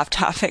little off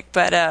topic,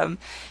 but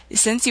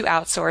since you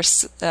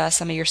outsource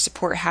some of your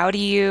support, how do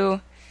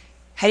you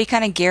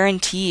kind of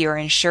guarantee or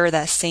ensure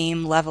that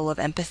same level of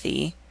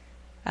empathy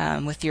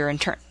with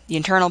the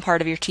internal part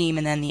of your team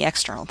and then the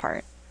external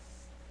part?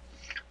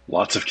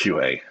 Lots of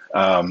QA.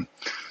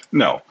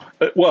 No,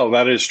 well,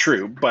 that is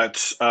true,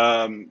 but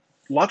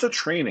lots of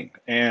training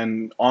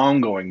and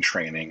ongoing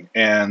training.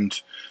 And,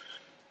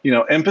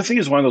 empathy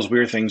is one of those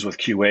weird things with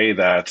QA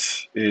that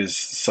is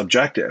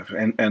subjective.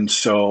 And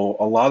so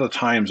a lot of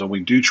times when we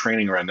do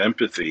training around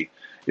empathy,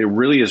 it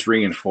really is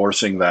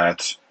reinforcing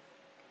that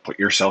put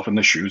yourself in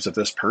the shoes of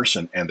this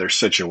person and their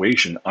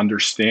situation,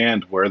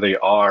 understand where they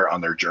are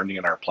on their journey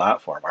in our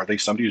platform. Are they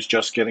somebody who's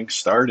just getting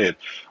started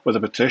with a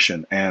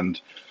petition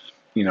and,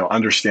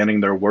 understanding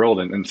their world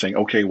and saying,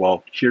 okay,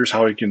 well, here's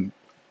how I can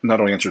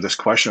not only answer this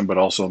question, but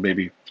also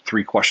maybe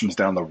 3 questions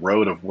down the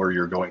road of where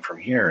you're going from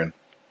here, and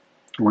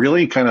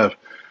really kind of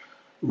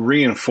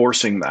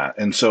reinforcing that.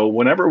 And so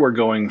whenever we're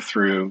going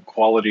through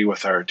quality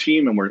with our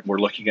team and we're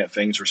looking at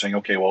things, we're saying,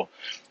 okay, well,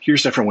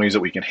 here's different ways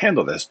that we can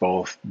handle this,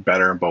 both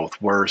better and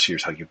both worse.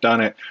 Here's how you've done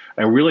it.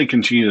 And really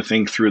continue to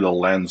think through the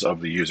lens of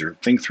the user,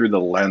 think through the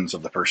lens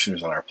of the person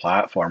who's on our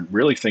platform,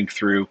 really think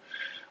through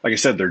like I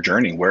said, their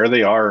journey, where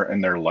they are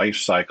in their life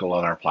cycle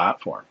on our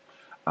platform.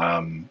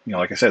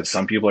 Like I said,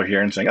 some people are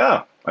here and saying,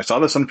 "Ah, I saw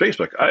this on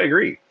Facebook. I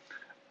agree."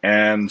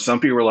 And some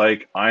people are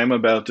like, "I'm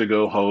about to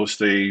go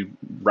host a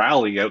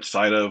rally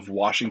outside of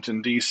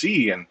Washington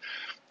D.C." and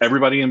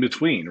everybody in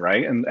between,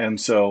 right? And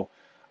so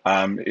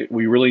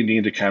we really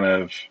need to kind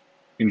of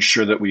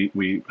ensure that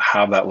we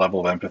have that level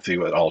of empathy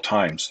at all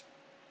times.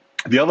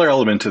 The other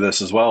element to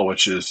this as well,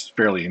 which is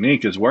fairly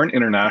unique, is we're an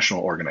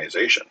international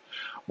organization.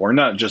 We're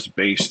not just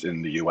based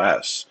in the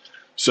US.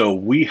 So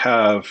we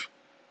have,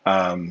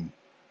 I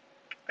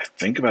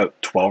think, about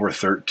 12 or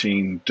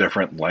 13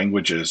 different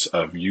languages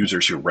of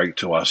users who write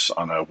to us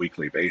on a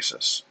weekly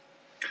basis.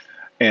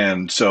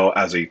 And so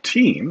as a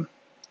team,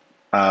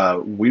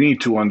 we need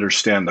to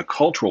understand the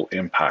cultural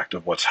impact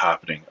of what's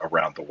happening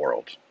around the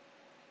world.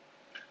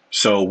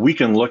 So we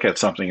can look at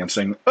something and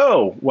saying,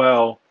 oh,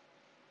 well,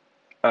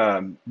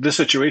 this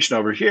situation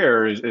over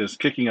here is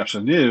kicking up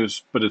some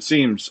news, but it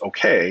seems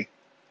okay.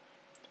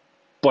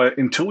 But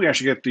until we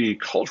actually get the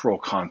cultural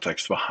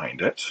context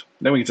behind it,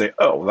 then we can say,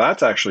 oh,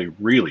 that's actually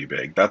really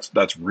big.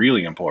 That's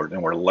really important,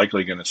 and we're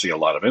likely going to see a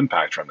lot of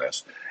impact from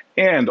this.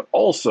 And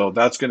also,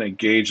 that's going to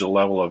gauge the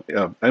level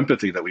of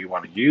empathy that we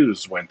want to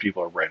use when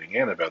people are writing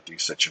in about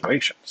these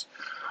situations.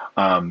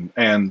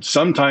 And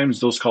sometimes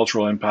those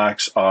cultural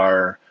impacts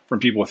are from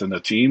people within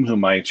the team who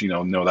might,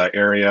 know that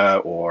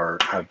area or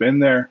have been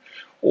there,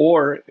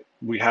 or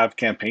we have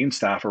campaign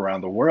staff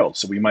around the world.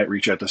 So we might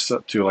reach out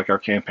to like our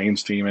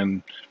campaigns team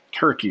in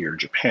Turkey or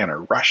Japan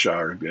or Russia,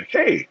 or be like,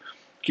 hey,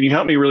 can you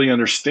help me really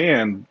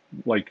understand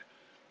like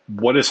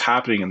what is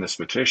happening in this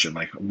petition?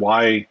 Like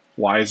why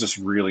is this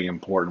really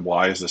important?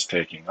 Why is this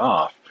taking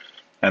off?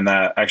 And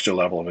that extra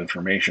level of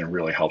information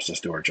really helps us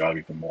do our job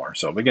even more.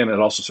 So again, it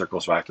also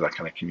circles back to that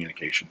kind of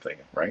communication thing,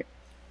 right?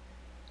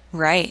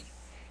 Right.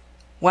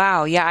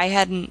 Wow. Yeah, I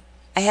hadn't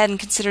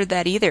considered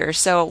that either.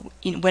 So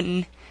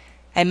when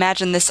I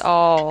imagine this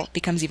all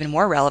becomes even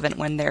more relevant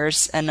when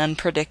there's an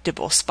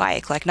unpredictable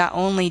spike. Like not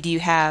only do you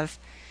have,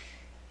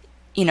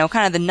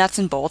 kind of the nuts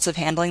and bolts of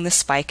handling the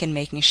spike and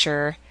making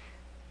sure,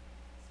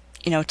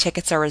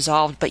 tickets are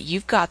resolved, but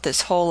you've got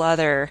this whole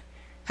other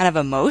kind of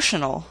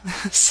emotional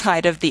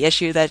side of the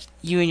issue that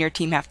you and your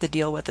team have to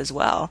deal with as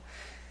well.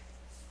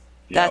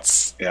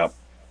 That's, Yep.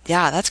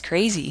 yeah, that's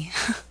crazy.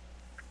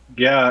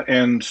 Yeah,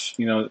 and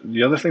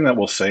the other thing that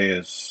we'll say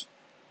is,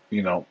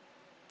 you know,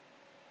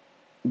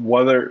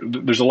 whether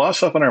there's a lot of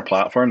stuff on our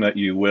platform that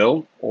you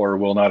will or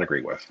will not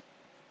agree with.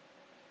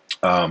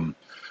 Um,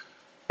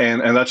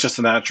 and that's just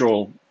a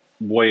natural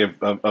way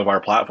of our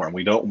platform.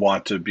 We don't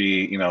want to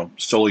be,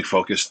 solely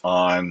focused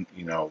on,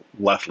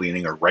 left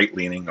leaning or right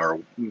leaning or,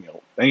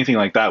 anything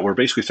like that. We're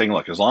basically saying,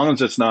 look, as long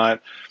as it's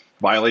not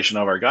violation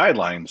of our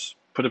guidelines,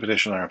 put a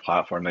petition on our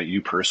platform that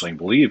you personally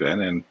believe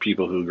in, and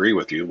people who agree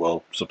with you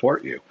will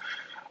support you.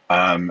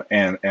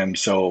 And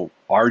so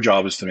our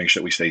job is to make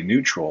sure that we stay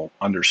neutral,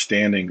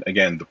 understanding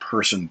again the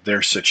person,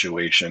 their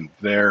situation,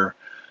 their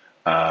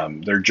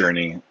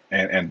journey,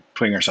 and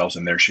putting ourselves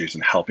in their shoes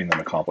and helping them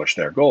accomplish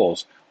their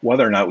goals,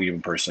 whether or not we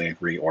even personally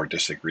agree or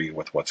disagree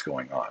with what's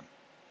going on.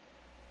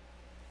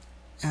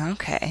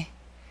 Okay.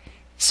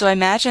 So I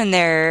imagine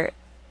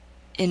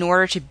in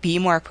order to be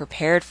more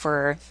prepared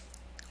for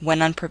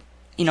when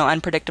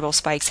unpredictable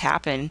spikes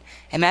happen,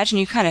 I imagine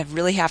you kind of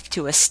really have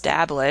to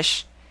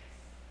establish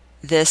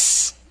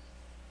the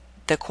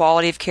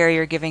quality of care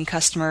you're giving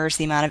customers,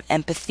 the amount of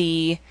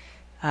empathy,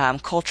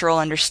 cultural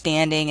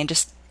understanding, and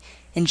just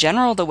in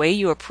general, the way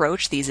you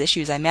approach these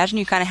issues. I imagine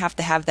you kind of have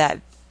to have that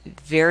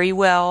very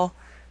well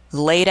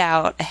laid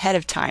out ahead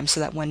of time so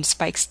that when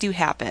spikes do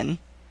happen,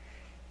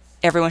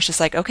 everyone's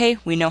just like, okay,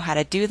 we know how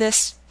to do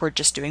this. We're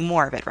just doing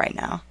more of it right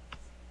now.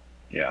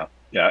 Yeah.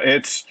 Yeah.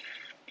 It's,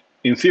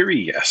 in theory,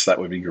 yes, that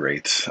would be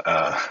great.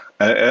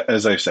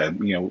 As I said,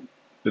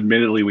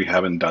 admittedly, we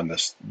haven't done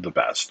this the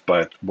best,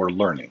 but we're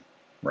learning,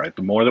 right?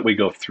 The more that we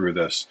go through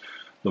this,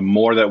 the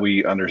more that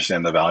we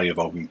understand the value of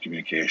open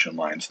communication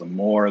lines, the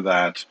more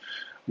that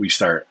we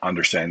start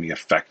understanding the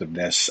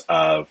effectiveness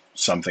of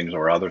some things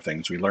or other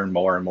things, we learn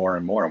more and more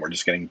and more, and we're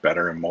just getting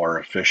better and more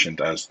efficient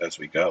as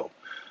we go.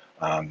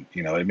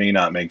 It may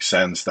not make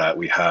sense that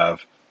we have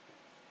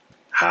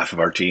half of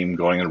our team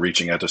going and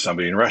reaching out to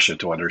somebody in Russia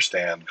to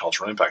understand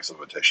cultural impacts of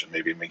the petition.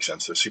 Maybe it makes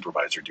sense to a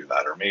supervisor do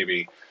that, or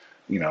maybe,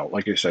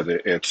 like I said,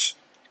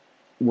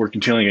 we're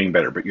continually getting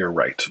better. But you're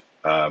right.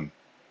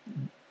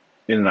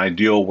 In an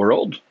ideal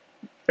world,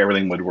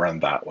 everything would run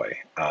that way.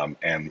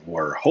 And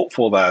we're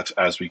hopeful that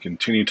as we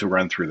continue to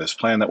run through this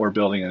plan that we're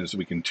building, as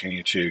we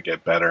continue to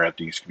get better at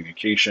these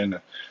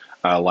communication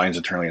lines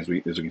internally, as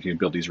we continue to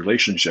build these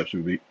relationships,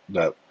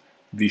 that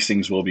these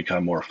things will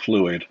become more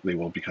fluid, they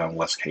will become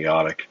less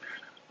chaotic,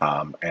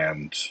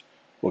 and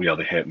we'll be able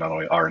to hit not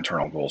only our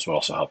internal goals, but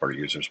also help our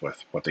users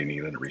with what they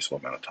need in a reasonable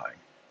amount of time.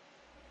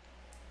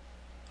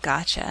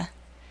 Gotcha.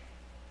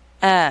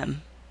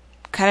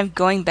 Kind of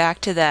going back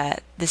to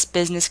this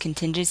business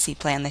contingency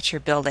plan that you're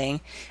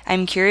building,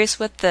 I'm curious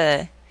what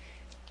the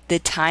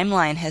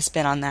timeline has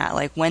been on that.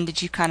 Like, when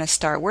did you kind of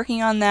start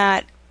working on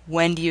that?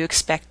 When do you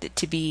expect it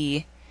to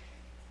be,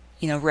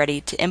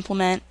 ready to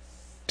implement,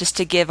 just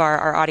to give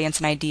our audience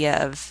an idea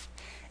of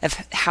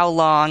how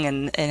long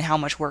and how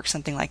much work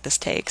something like this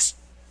takes?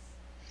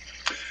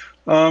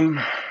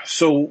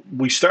 So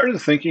we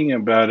started thinking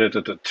about it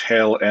at the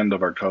tail end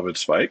of our COVID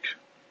spike,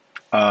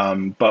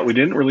 but we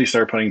didn't really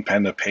start putting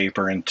pen to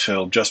paper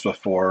until just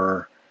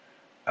before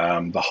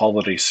the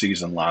holiday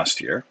season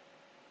last year.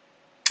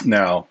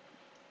 Now,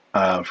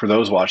 for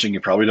those watching,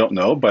 you probably don't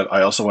know, but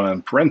I also went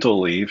on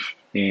parental leave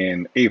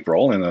in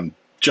April, and I'm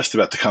just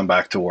about to come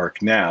back to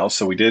work now.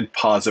 So we did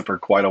pause it for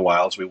quite a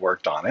while as we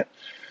worked on it.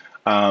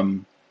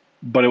 Um,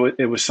 but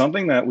it was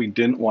something that we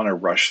didn't want to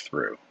rush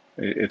through.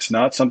 It's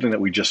not something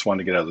that we just want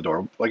to get out the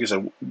door. Like I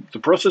said, the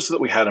processes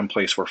that we had in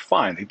place were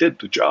fine. They did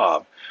the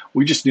job.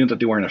 We just knew that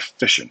they weren't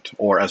efficient,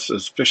 or as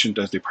efficient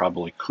as they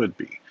probably could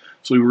be.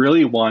 So we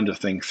really wanted to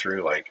think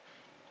through, like,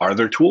 are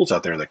there tools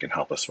out there that can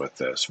help us with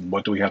this?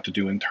 What do we have to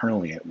do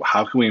internally?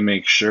 How can we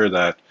make sure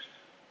that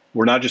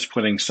we're not just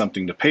putting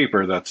something to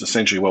paper that's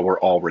essentially what we're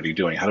already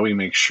doing? How do we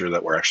make sure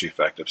that we're actually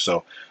effective?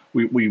 So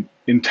we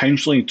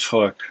intentionally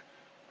took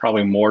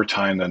probably more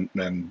time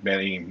than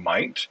many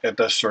might at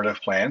this sort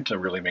of plan to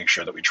really make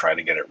sure that we try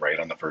to get it right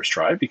on the first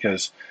try.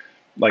 Because,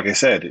 like I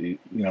said,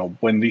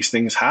 when these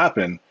things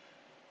happen,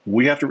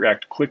 we have to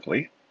react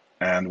quickly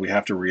and we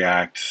have to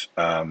react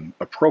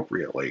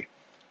appropriately.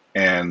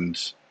 And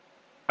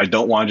I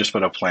don't want to just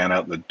put a plan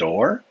out the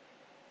door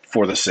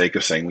for the sake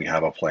of saying we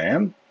have a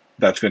plan.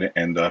 That's going to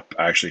end up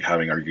actually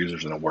having our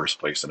users in a worse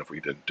place than if we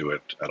didn't do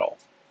it at all.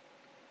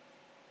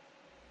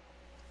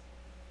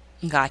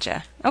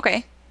 Gotcha.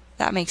 Okay,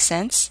 that makes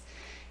sense.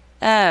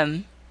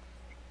 Um,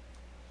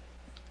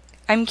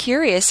 I'm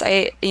curious.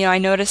 I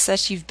noticed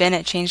that you've been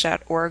at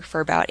change.org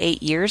for about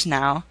 8 years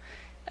now.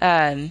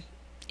 Um,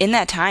 in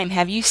that time,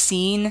 have you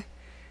seen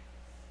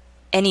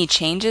any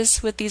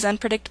changes with these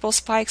unpredictable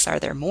spikes? Are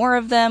there more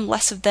of them,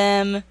 less of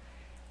them,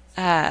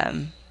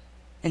 um,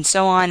 and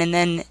so on? And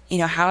then,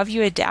 how have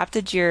you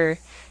adapted your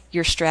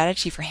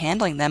strategy for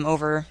handling them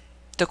over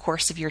the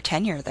course of your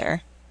tenure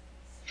there?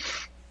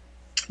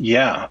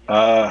 Yeah,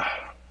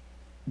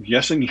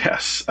 yes and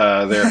yes.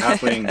 They're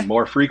happening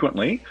more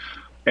frequently.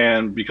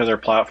 And because our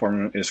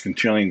platform is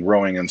continually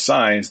growing in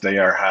size, they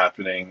are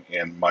happening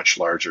in much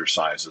larger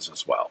sizes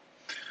as well.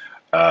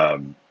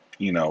 Um,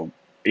 you know,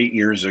 8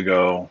 years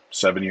ago,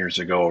 7 years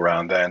ago,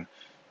 around then,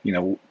 you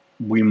know,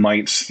 we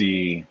might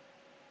see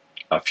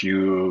a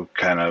few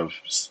kind of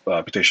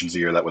petitions a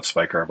year that would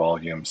spike our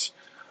volumes.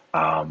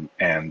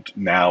 And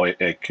now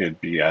it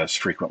could be as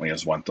frequently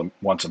as once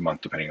a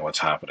month, depending on what's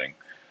happening.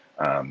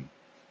 Um,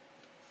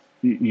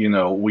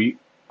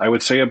 I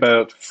would say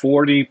about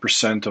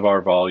 40% of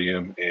our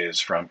volume is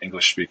from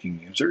English speaking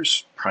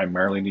users,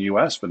 primarily in the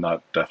US, but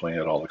not definitely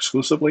at all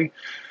exclusively.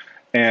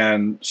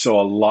 And so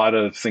a lot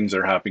of things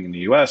that are happening in the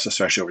US,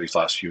 especially over these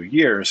last few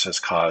years, has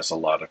caused a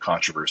lot of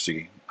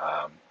controversy.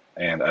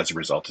 And as a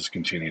result, has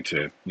continued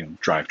to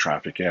drive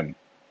traffic in.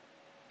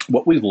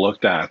 What we've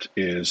looked at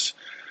is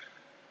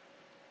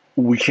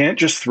we can't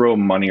just throw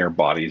money or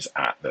bodies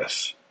at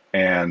this.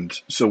 And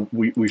so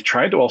we've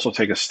tried to also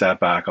take a step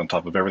back on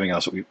top of everything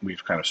else that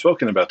we've kind of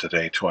spoken about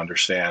today to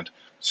understand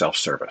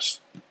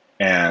self-service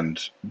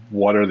and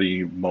what are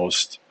the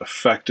most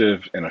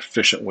effective and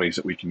efficient ways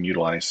that we can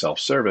utilize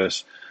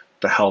self-service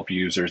to help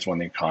users when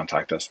they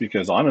contact us.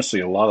 Because honestly,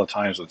 a lot of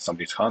times when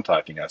somebody's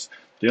contacting us,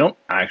 they don't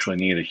actually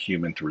need a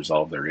human to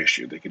resolve their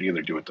issue. They could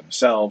either do it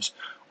themselves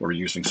or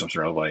using some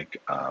sort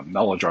of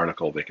knowledge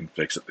article, they can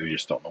fix it. They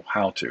just don't know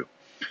how to.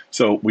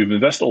 So we've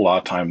invested a lot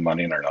of time and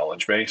money in our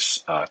knowledge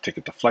base,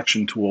 ticket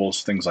deflection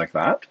tools, things like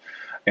that.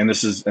 And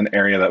this is an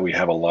area that we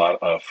have a lot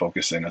of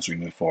focus in as we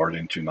move forward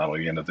into not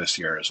only the end of this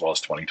year as well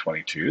as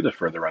 2022 to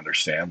further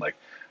understand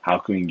how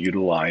can we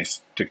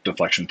utilize ticket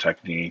deflection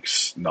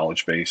techniques,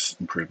 knowledge base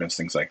improvements,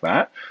 things like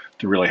that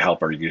to really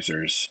help our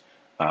users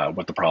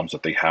with the problems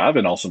that they have,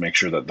 and also make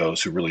sure that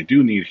those who really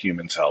do need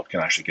humans help can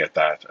actually get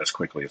that as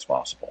quickly as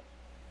possible.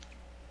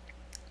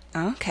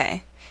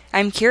 Okay.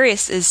 I'm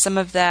curious, is some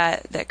of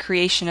that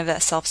creation of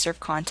that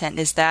self-serve content,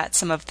 is that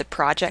some of the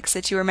projects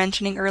that you were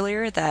mentioning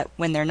earlier, that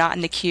when they're not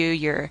in the queue,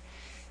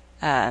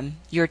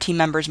 your team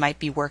members might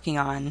be working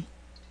on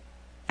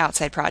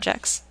outside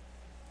projects?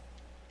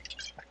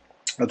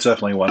 That's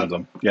definitely one of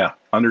them. Yeah.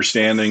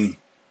 Understanding,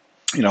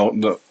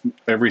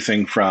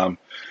 everything from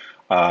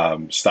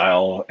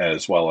style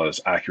as well as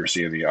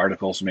accuracy of the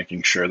articles,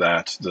 making sure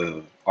that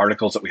the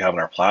articles that we have on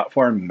our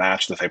platform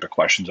match the type of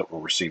questions that we're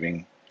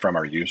receiving from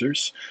our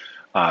users.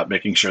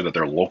 Making sure that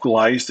they're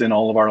localized in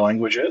all of our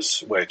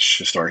languages, which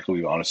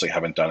historically we honestly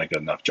haven't done a good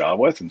enough job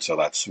with. And so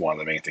that's one of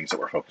the main things that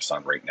we're focused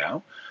on right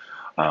now.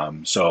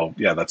 So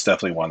yeah, that's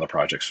definitely one of the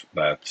projects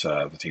that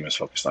the team is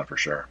focused on for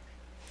sure.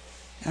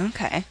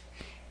 Okay.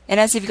 And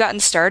as you've gotten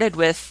started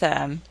with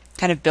kind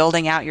of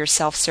building out your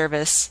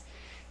self-service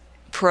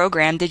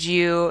program,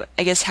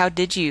 how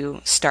did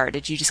you start?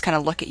 Did you just kind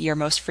of look at your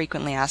most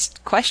frequently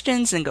asked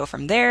questions and go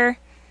from there?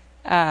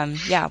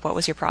 What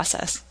was your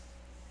process?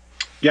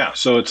 Yeah,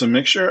 so it's a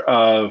mixture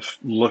of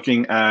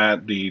looking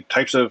at the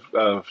types of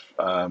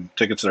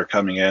tickets that are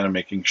coming in and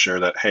making sure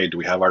that, hey, do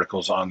we have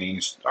articles on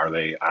these? Are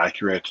they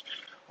accurate?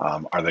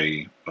 Are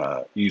they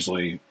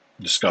easily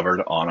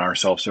discovered on our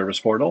self-service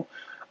portal?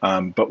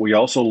 But we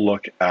also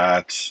look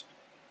at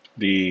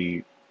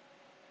the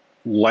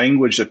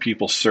language that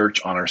people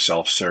search on our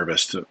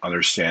self-service to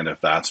understand if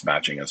that's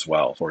matching as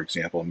well. For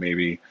example,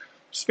 maybe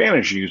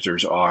Spanish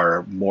users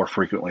are more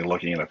frequently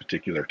looking at a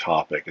particular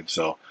topic, and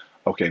so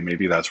okay,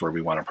 maybe that's where we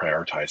want to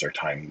prioritize our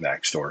time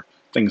next, or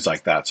things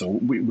like that. So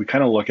we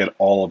kind of look at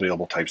all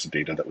available types of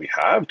data that we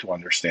have to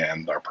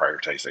understand our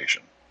prioritization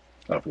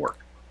of work.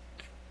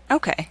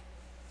 Okay.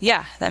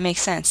 Yeah, that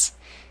makes sense.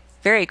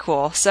 Very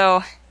cool.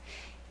 So,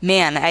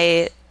 man,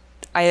 I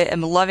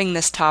am loving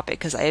this topic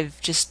because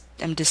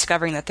I'm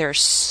discovering that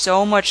there's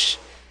so much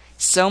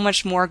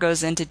more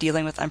goes into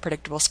dealing with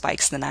unpredictable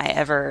spikes than I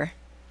ever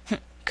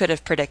could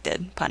have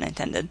predicted, pun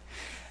intended.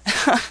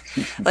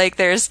 Like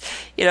there's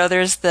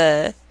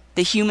the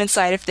human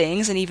side of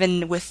things, and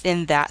even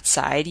within that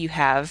side, you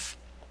have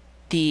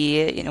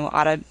the,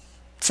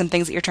 some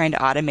things that you're trying to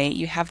automate.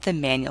 You have the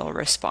manual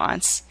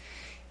response,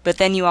 but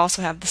then you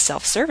also have the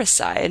self-service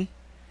side.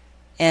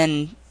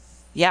 And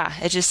yeah,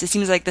 it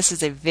seems like this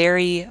is a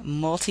very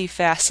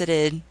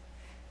multifaceted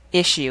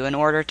issue in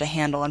order to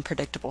handle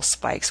unpredictable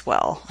spikes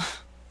well.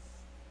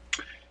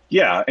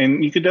 Yeah,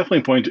 and you could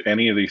definitely point to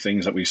any of the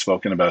things that we've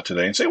spoken about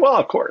today and say, well,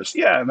 of course,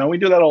 yeah, no, we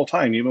do that all the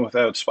time, even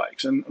without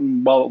spikes.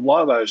 And while a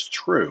lot of that is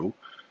true,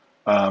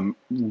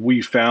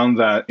 we found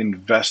that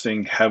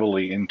investing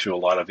heavily into a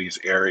lot of these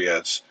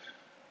areas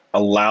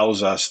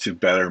allows us to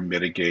better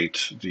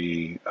mitigate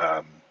the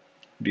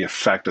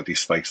effect that these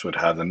spikes would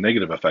have, the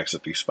negative effects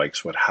that these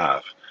spikes would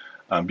have.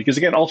 Because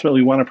again,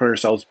 ultimately, we want to put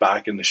ourselves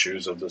back in the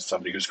shoes of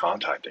somebody who's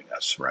contacting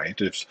us, right?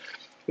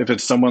 If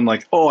it's someone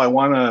like, oh, I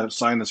want to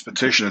sign this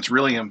petition, it's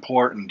really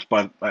important,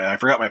 but I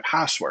forgot my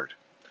password,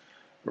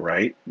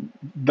 right?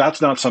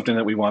 That's not something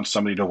that we want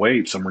somebody to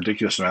wait some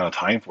ridiculous amount of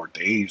time for,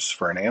 days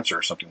for an answer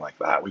or something like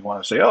that. We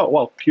want to say, oh,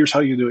 well, here's how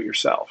you do it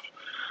yourself.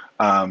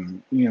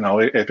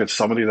 If it's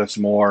somebody that's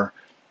more,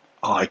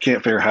 oh, I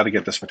can't figure out how to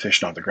get this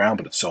petition off the ground,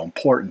 but it's so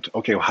important.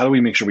 Okay, well, how do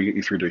we make sure we get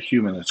you through to a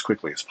human as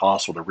quickly as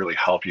possible to really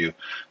help you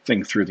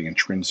think through the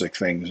intrinsic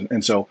things?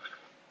 And so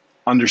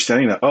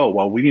understanding that, oh,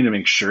 well, we need to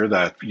make sure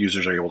that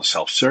users are able to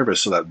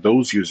self-service so that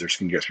those users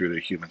can get through to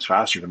humans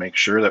faster, to make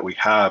sure that we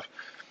have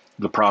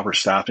the proper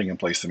staffing in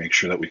place to make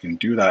sure that we can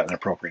do that in an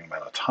appropriate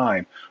amount of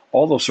time.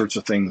 All those sorts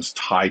of things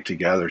tied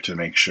together to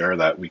make sure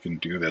that we can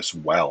do this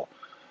well.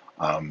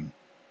 Um,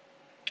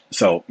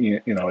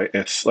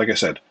 it's like I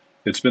said,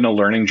 it's been a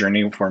learning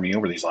journey for me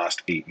over these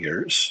last 8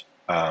 years.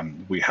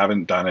 We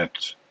haven't done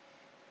it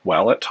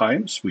well at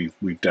times.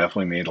 We've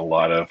definitely made a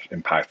lot of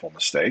impactful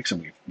mistakes,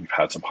 and we've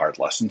had some hard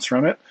lessons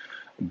from it.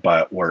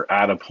 But we're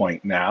at a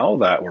point now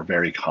that we're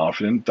very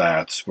confident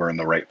that we're in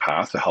the right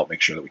path to help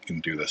make sure that we can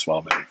do this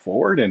well moving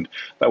forward, and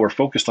that we're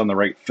focused on the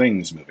right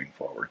things moving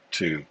forward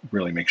to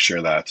really make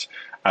sure that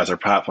as our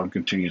platform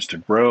continues to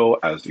grow,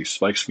 as these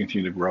spikes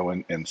continue to grow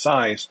in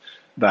size,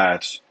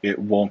 that it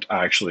won't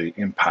actually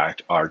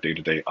impact our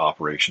day-to-day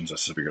operations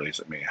as severely as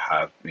it may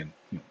have been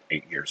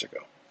 8 years ago.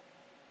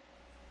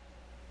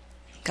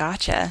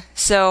 Gotcha.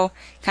 So,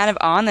 kind of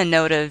on the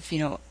note of,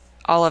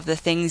 all of the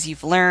things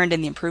you've learned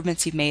and the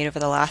improvements you've made over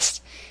the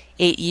last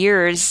 8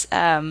 years,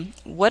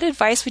 what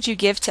advice would you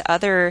give to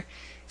other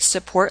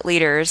support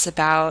leaders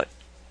about,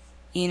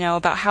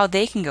 about how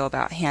they can go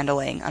about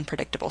handling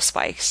unpredictable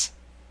spikes?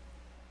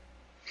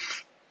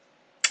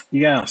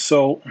 Yeah,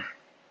 so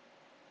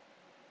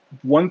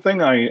one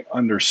thing I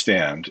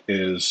understand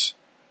is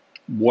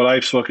what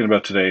I've spoken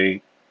about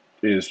today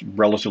is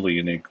relatively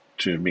unique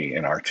to me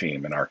and our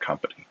team and our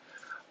company.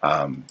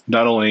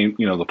 Not only,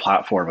 the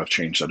platform of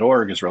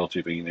change.org is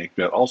relatively unique,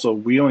 but also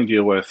we only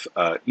deal with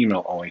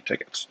email only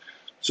tickets.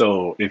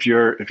 So if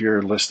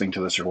you're listening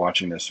to this or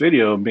watching this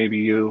video, maybe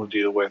you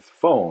deal with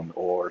phone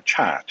or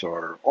chat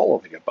or all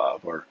of the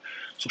above or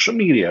social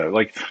media.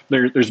 Like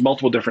there's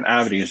multiple different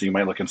avenues. You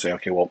might look and say,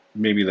 okay, well,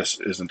 maybe this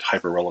isn't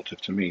hyper relative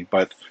to me.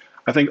 But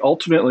I think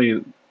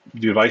ultimately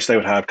the advice I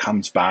would have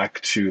comes back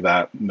to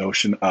that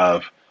notion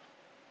of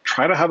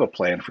try to have a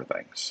plan for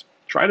things.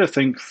 Try to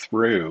think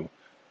through,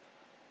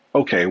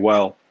 okay,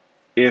 well,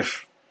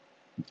 if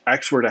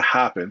X were to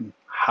happen,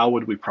 how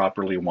would we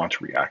properly want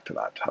to react to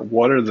that?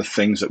 What are the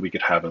things that we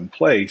could have in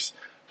place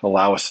to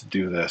allow us to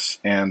do this?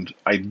 And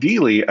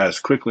ideally, as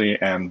quickly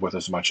and with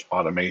as much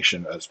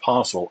automation as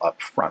possible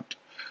up front.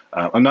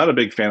 I'm not a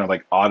big fan of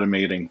like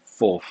automating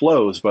full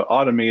flows, but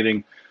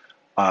automating,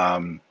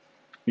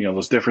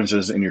 those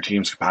differences in your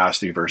team's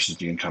capacity versus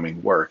the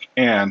incoming work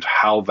and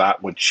how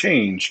that would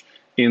change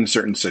in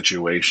certain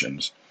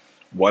situations.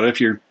 What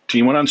if your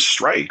team went on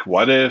strike?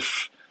 What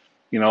if,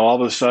 all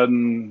of a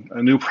sudden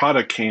a new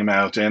product came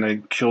out and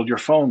it killed your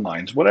phone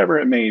lines? Whatever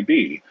it may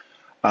be.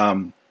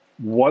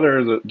 What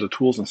are the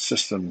tools and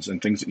systems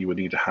and things that you would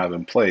need to have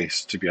in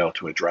place to be able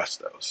to address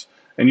those?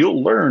 And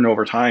you'll learn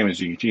over time as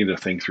you continue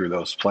to think through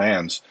those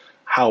plans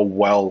how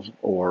well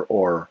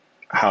or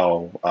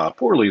how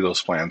poorly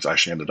those plans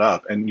actually ended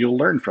up, and you'll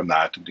learn from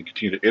that and to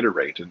continue to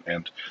iterate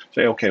and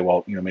say, okay,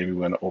 well, maybe we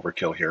went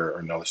overkill here,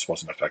 or no, this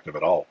wasn't effective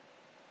at all.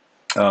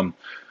 Um,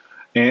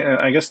 and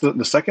I guess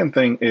the second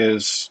thing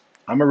is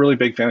I'm a really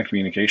big fan of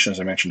communication, as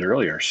I mentioned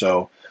earlier.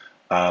 So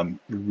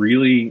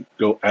really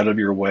go out of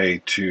your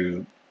way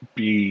to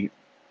be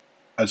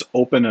as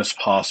open as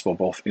possible,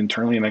 both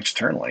internally and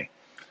externally,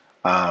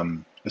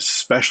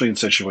 especially in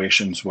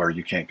situations where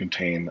you can't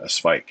contain a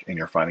spike and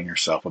you're finding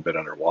yourself a bit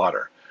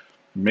underwater.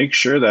 Make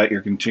sure that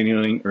you're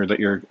continuing or that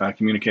you're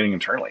communicating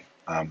internally.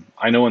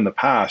 I know in the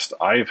past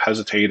I've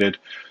hesitated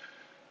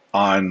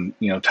on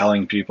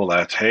telling people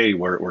that, hey,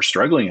 we're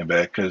struggling a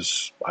bit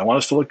because I want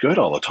us to look good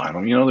all the time.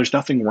 I mean, there's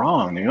nothing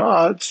wrong.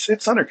 Oh,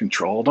 it's under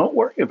control. Don't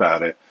worry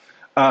about it.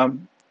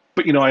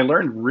 But I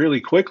learned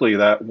really quickly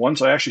that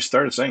once I actually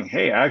started saying,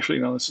 hey, actually,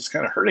 this is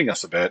kind of hurting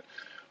us a bit.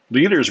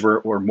 Leaders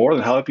were more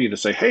than happy to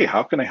say, hey,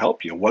 how can I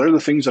help you? What are the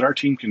things that our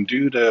team can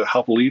do to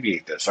help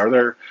alleviate this? Are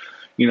there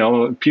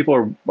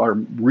people are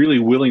really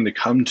willing to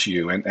come to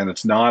you, and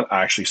it's not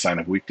actually a sign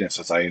of weakness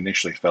as I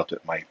initially felt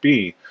it might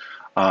be.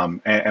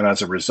 And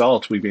as a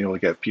result, we've been able to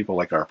get people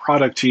like our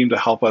product team to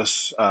help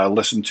us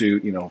listen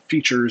to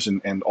features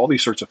and all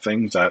these sorts of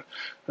things that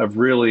have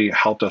really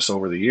helped us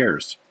over the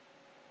years.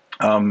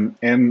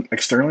 And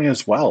externally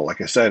as well, like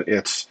I said,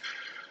 it's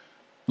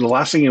the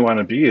last thing you want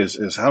to be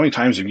is how many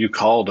times have you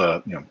called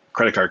a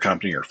credit card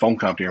company or phone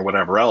company or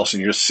whatever else,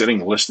 and you're just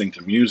sitting listening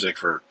to music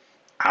for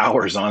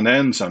hours on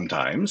end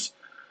sometimes.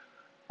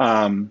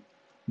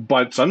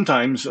 But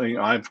sometimes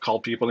I've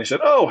called people and they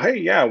said, oh, hey,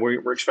 yeah,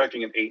 we're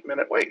expecting an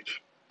 8-minute wait.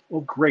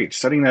 Well, great.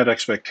 Setting that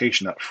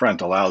expectation up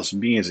front allows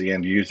me as the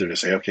end user to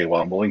say, okay,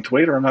 well, I'm willing to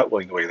wait or I'm not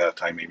willing to wait that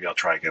time. Maybe I'll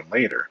try again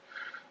later.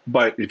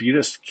 But if you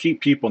just keep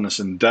people in this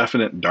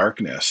indefinite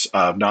darkness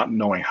of not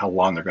knowing how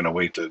long they're going to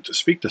wait to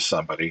speak to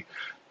somebody,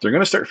 they're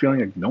going to start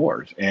feeling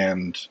ignored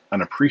and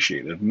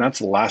unappreciated. And that's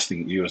the last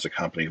thing you as a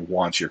company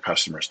wants your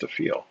customers to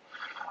feel.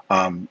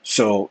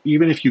 So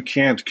even if you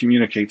can't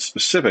communicate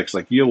specifics,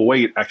 like you'll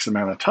wait X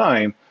amount of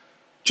time,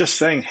 just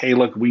saying, hey,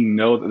 look, we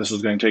know that this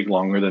is going to take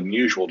longer than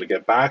usual to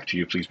get back to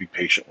you. Please be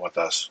patient with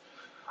us.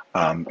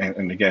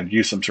 And again,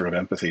 use some sort of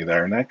empathy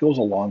there. And that goes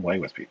a long way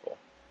with people.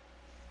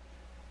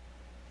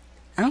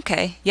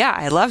 Okay. Yeah,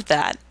 I love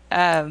that.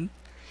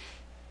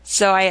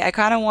 So I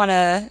kind of want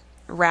to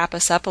wrap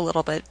us up a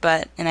little bit,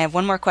 and I have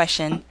one more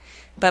question.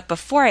 But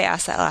before I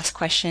ask that last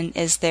question,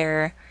 is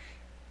there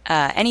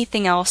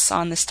anything else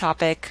on this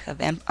topic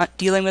of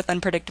dealing with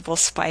unpredictable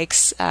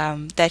spikes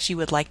that you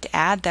would like to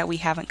add that we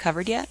haven't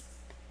covered yet?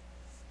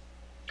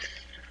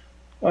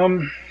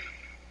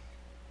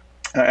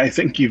 I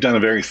think you've done a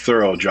very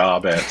thorough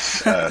job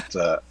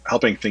at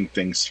helping think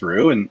things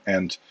through.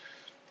 And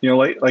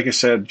like I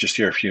said just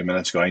here a few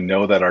minutes ago, I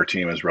know that our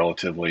team is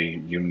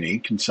relatively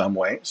unique in some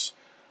ways.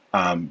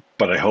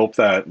 But I hope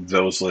that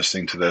those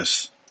listening to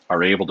this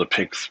are able to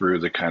pick through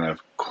the kind of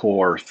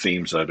core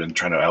themes that I've been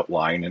trying to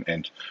outline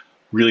and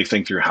really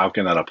think through how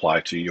can that apply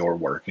to your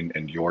work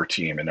and your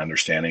team, and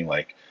understanding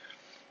like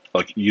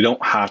you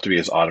don't have to be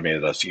as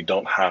automated as you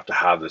don't have to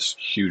have this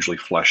hugely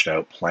fleshed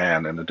out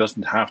plan, and it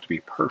doesn't have to be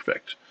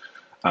perfect.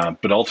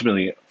 But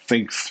ultimately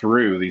think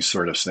through these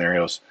sort of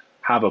scenarios,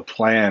 have a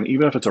plan,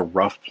 even if it's a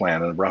rough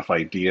plan and a rough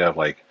idea of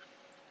like,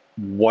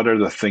 what are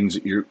the things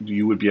that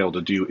you would be able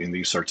to do in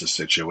these sorts of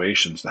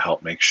situations to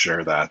help make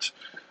sure that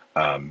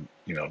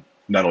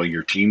not only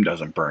your team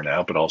doesn't burn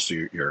out, but also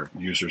your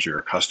users,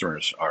 your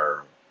customers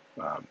are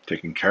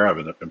taken care of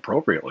it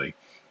appropriately.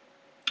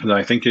 And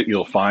I think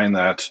you'll find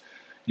that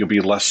you'll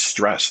be less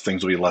stressed,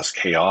 things will be less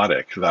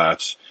chaotic,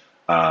 that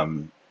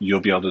you'll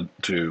be able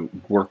to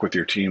work with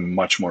your team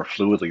much more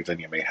fluidly than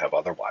you may have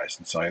otherwise.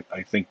 And so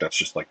I think that's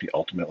just like the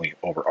ultimately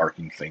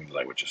overarching thing that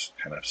I would just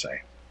kind of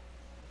say.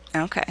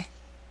 Okay.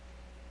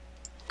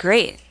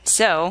 Great.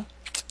 So,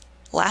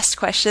 last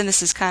question.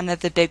 This is kind of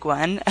the big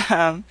one.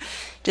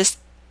 Just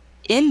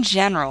in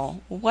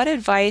general, what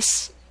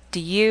advice do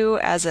you,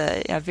 as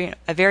a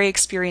very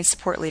experienced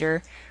support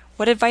leader,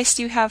 what advice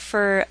do you have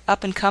for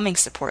up-and-coming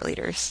support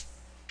leaders?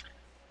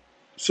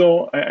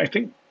 So I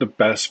think the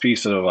best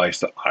piece of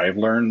advice that I've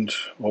learned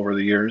over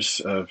the years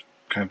of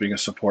kind of being a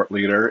support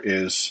leader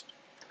is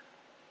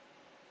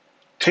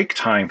take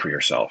time for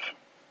yourself.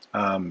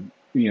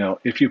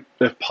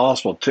 If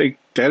possible, take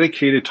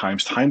dedicated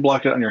times, time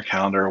block it on your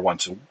calendar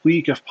once a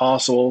week if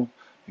possible,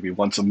 maybe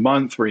once a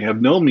month, where you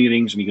have no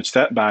meetings and you can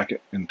step back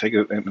and take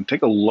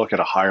a look at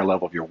a higher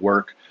level of your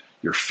work,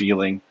 your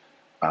feeling.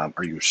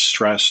 Are you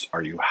stressed?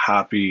 Are you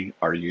happy?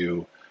 Are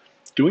you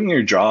doing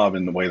your job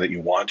in the way that you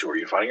want to? Or are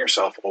you finding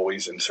yourself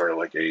always in sort of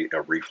like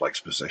a reflex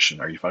position?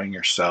 Are you finding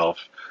yourself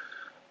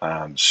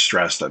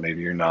stressed that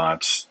maybe you're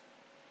not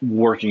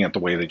working at the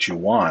way that you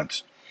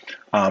want?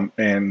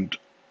 And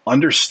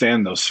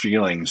understand those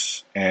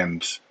feelings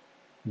and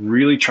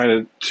really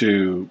try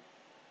to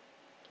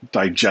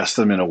digest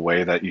them in a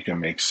way that you can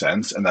make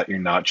sense and that you're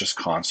not just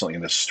constantly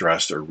in this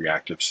stressed or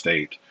reactive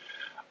state.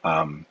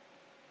 And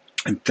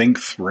think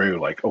through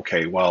like,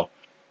 okay, well,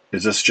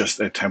 Is this just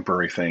a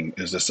temporary thing?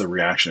 Is this a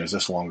reaction? Is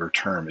this longer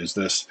term? Is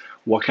this,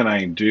 what can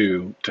I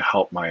do to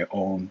help my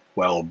own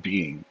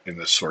well-being in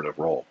this sort of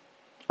role?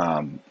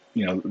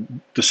 You know,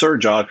 the sort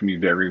of job can be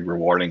very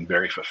rewarding,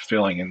 very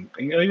fulfilling, and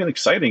even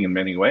exciting in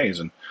many ways.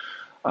 And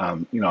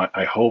you know,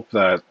 I hope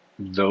that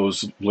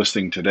those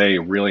listening today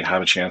really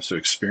have a chance to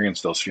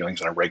experience those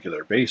feelings on a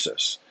regular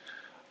basis.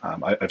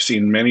 I've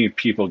seen many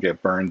people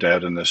get burned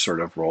out in this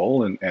sort of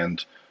role,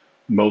 and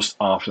most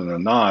often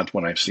than not,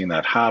 when I've seen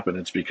that happen,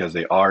 it's because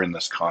they are in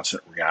this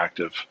constant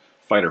reactive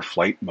fight or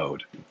flight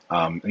mode.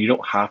 And you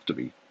don't have to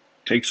be.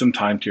 Take some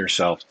time to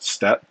yourself,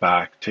 step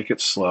back, take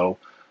it slow,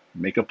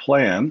 make a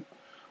plan,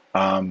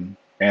 and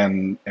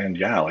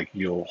yeah, like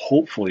you'll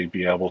hopefully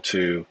be able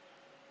to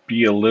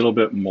be a little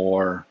bit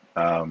more.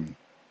 I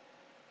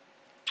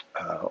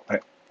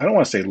don't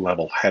want to say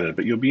level-headed,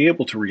 but you'll be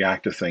able to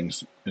react to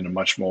things in a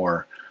much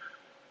more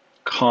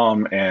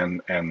calm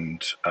and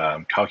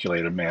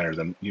calculated manner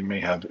than you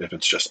may have if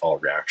it's just all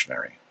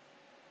reactionary.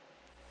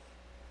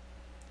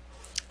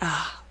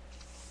 Ah,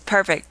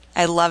 perfect.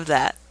 I love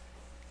that.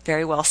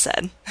 Very well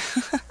said.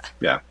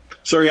 Yeah.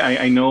 Sorry,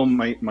 I know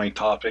my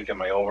topic and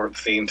my over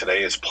theme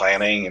today is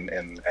planning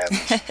and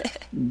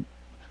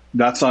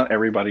that's not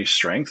everybody's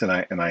strength, and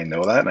I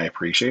know that, and I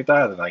appreciate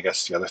that. And I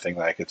guess the other thing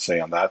that I could say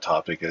on that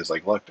topic is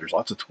like, look, there's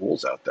lots of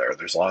tools out there.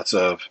 There's lots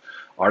of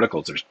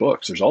articles. There's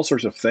books. There's all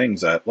sorts of things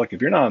that, look,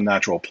 if you're not a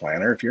natural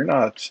planner, if you're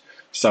not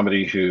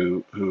somebody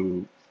who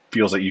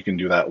feels that you can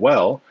do that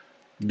well,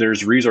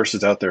 there's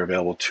resources out there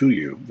available to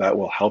you that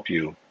will help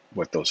you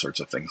with those sorts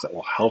of things. That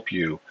will help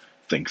you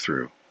think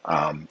through.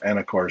 And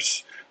of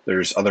course,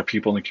 there's other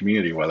people in the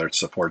community, whether it's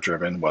support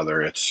driven,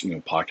 whether it's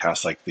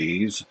podcasts like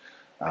these.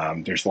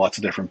 There's lots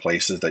of different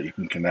places that you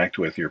can connect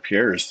with your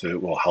peers that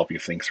will help you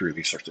think through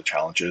these sorts of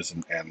challenges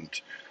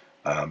and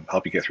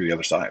help you get through the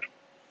other side.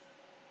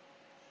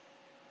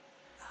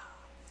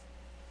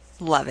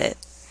 Love it.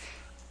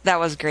 That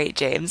was great,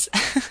 James.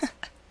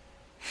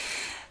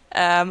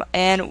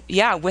 And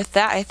yeah, with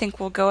that, I think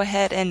we'll go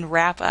ahead and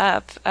wrap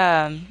up.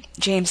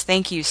 James,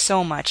 thank you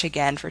so much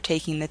again for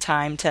taking the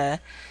time to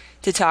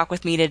talk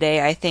with me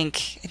today. I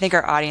think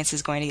our audience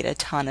is going to get a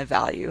ton of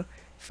value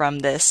from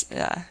this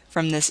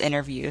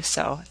interview.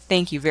 So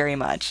thank you very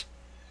much.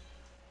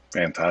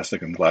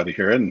 Fantastic. I'm glad to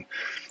hear it. And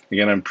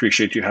again, I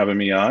appreciate you having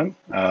me on.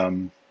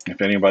 If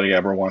anybody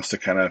ever wants to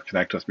kind of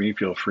connect with me,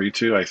 feel free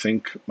to. I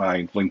think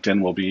my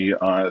LinkedIn will be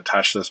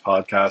attached to this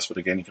podcast. But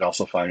again, you can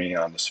also find me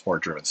on the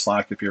Support Driven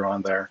Slack if you're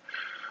on there.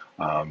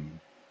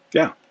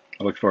 Yeah,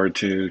 I look forward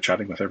to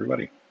chatting with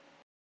everybody.